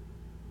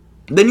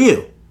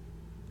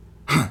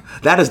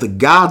 That is the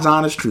God's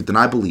honest truth, and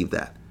I believe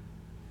that.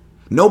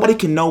 Nobody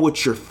can know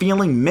what you're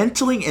feeling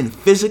mentally and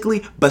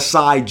physically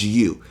besides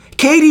you.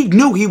 KD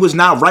knew he was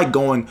not right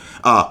playing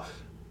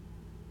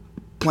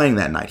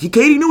that night.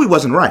 KD knew he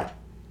wasn't right.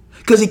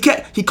 Because he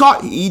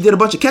did a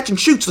bunch of catch and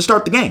shoots to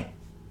start the game.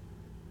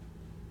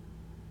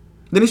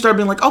 Then he started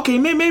being like, okay,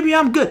 maybe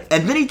I'm good.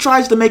 And then he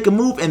tries to make a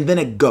move, and then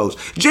it goes.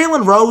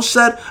 Jalen Rose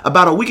said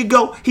about a week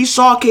ago, he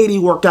saw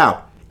KD work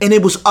out, and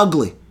it was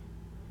ugly.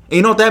 And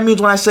you know what that means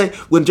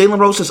when Jalen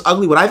Rose says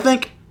ugly, what I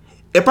think?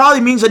 It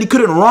probably means that he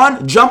couldn't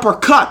run, jump, or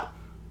cut.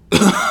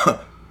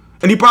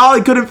 And he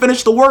probably couldn't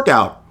finish the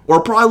workout,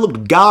 or probably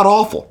looked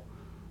god-awful.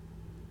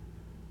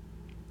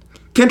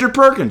 Kendrick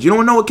Perkins, you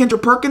don't know what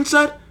Kendrick Perkins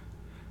said?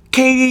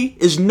 KD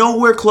is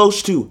nowhere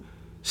close to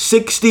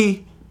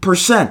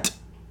 60%.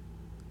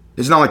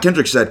 It's not like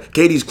Kendrick said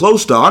KD's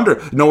close to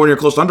nowhere near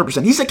close to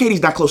 100%. He said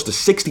KD's not close to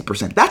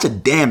 60%. That's a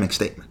damning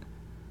statement.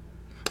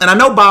 And I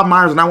know Bob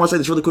Myers, and I want to say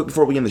this really quick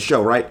before we end the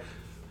show, right?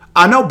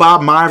 I know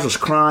Bob Myers was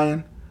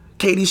crying.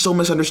 KD's so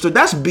misunderstood.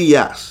 That's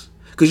BS.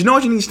 Because you know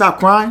what you need to stop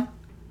crying?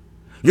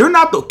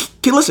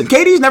 Listen,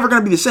 KD's never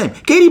going to be the same.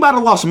 KD about to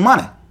lost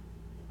money.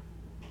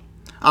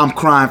 I'm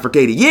crying for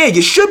KD. Yeah,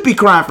 you should be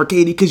crying for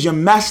KD because you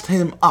messed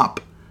him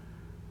up.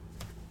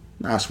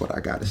 That's what I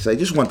got to say.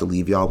 Just want to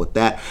leave y'all with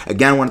that.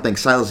 Again, I want to thank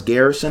Silas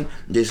Garrison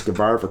and Jason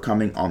Cavari for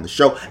coming on the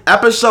show.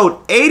 Episode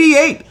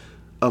 88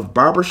 of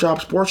Barbershop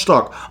Sports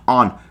Talk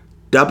on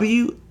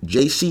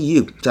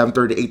WJCU,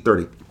 730 to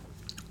 830.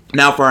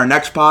 Now for our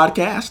next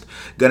podcast,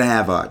 going to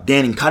have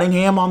Danny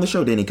Cunningham on the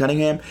show. Danny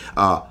Cunningham,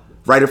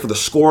 writer for the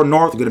Score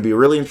North. Going to be a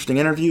really interesting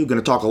interview.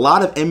 Going to talk a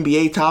lot of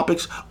NBA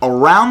topics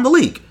around the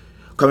league.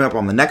 Coming up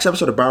on the next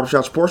episode of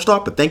Barbershop Sports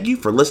Talk. But thank you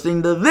for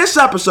listening to this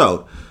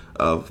episode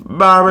of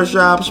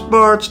Barbershop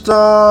Sports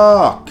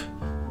Talk.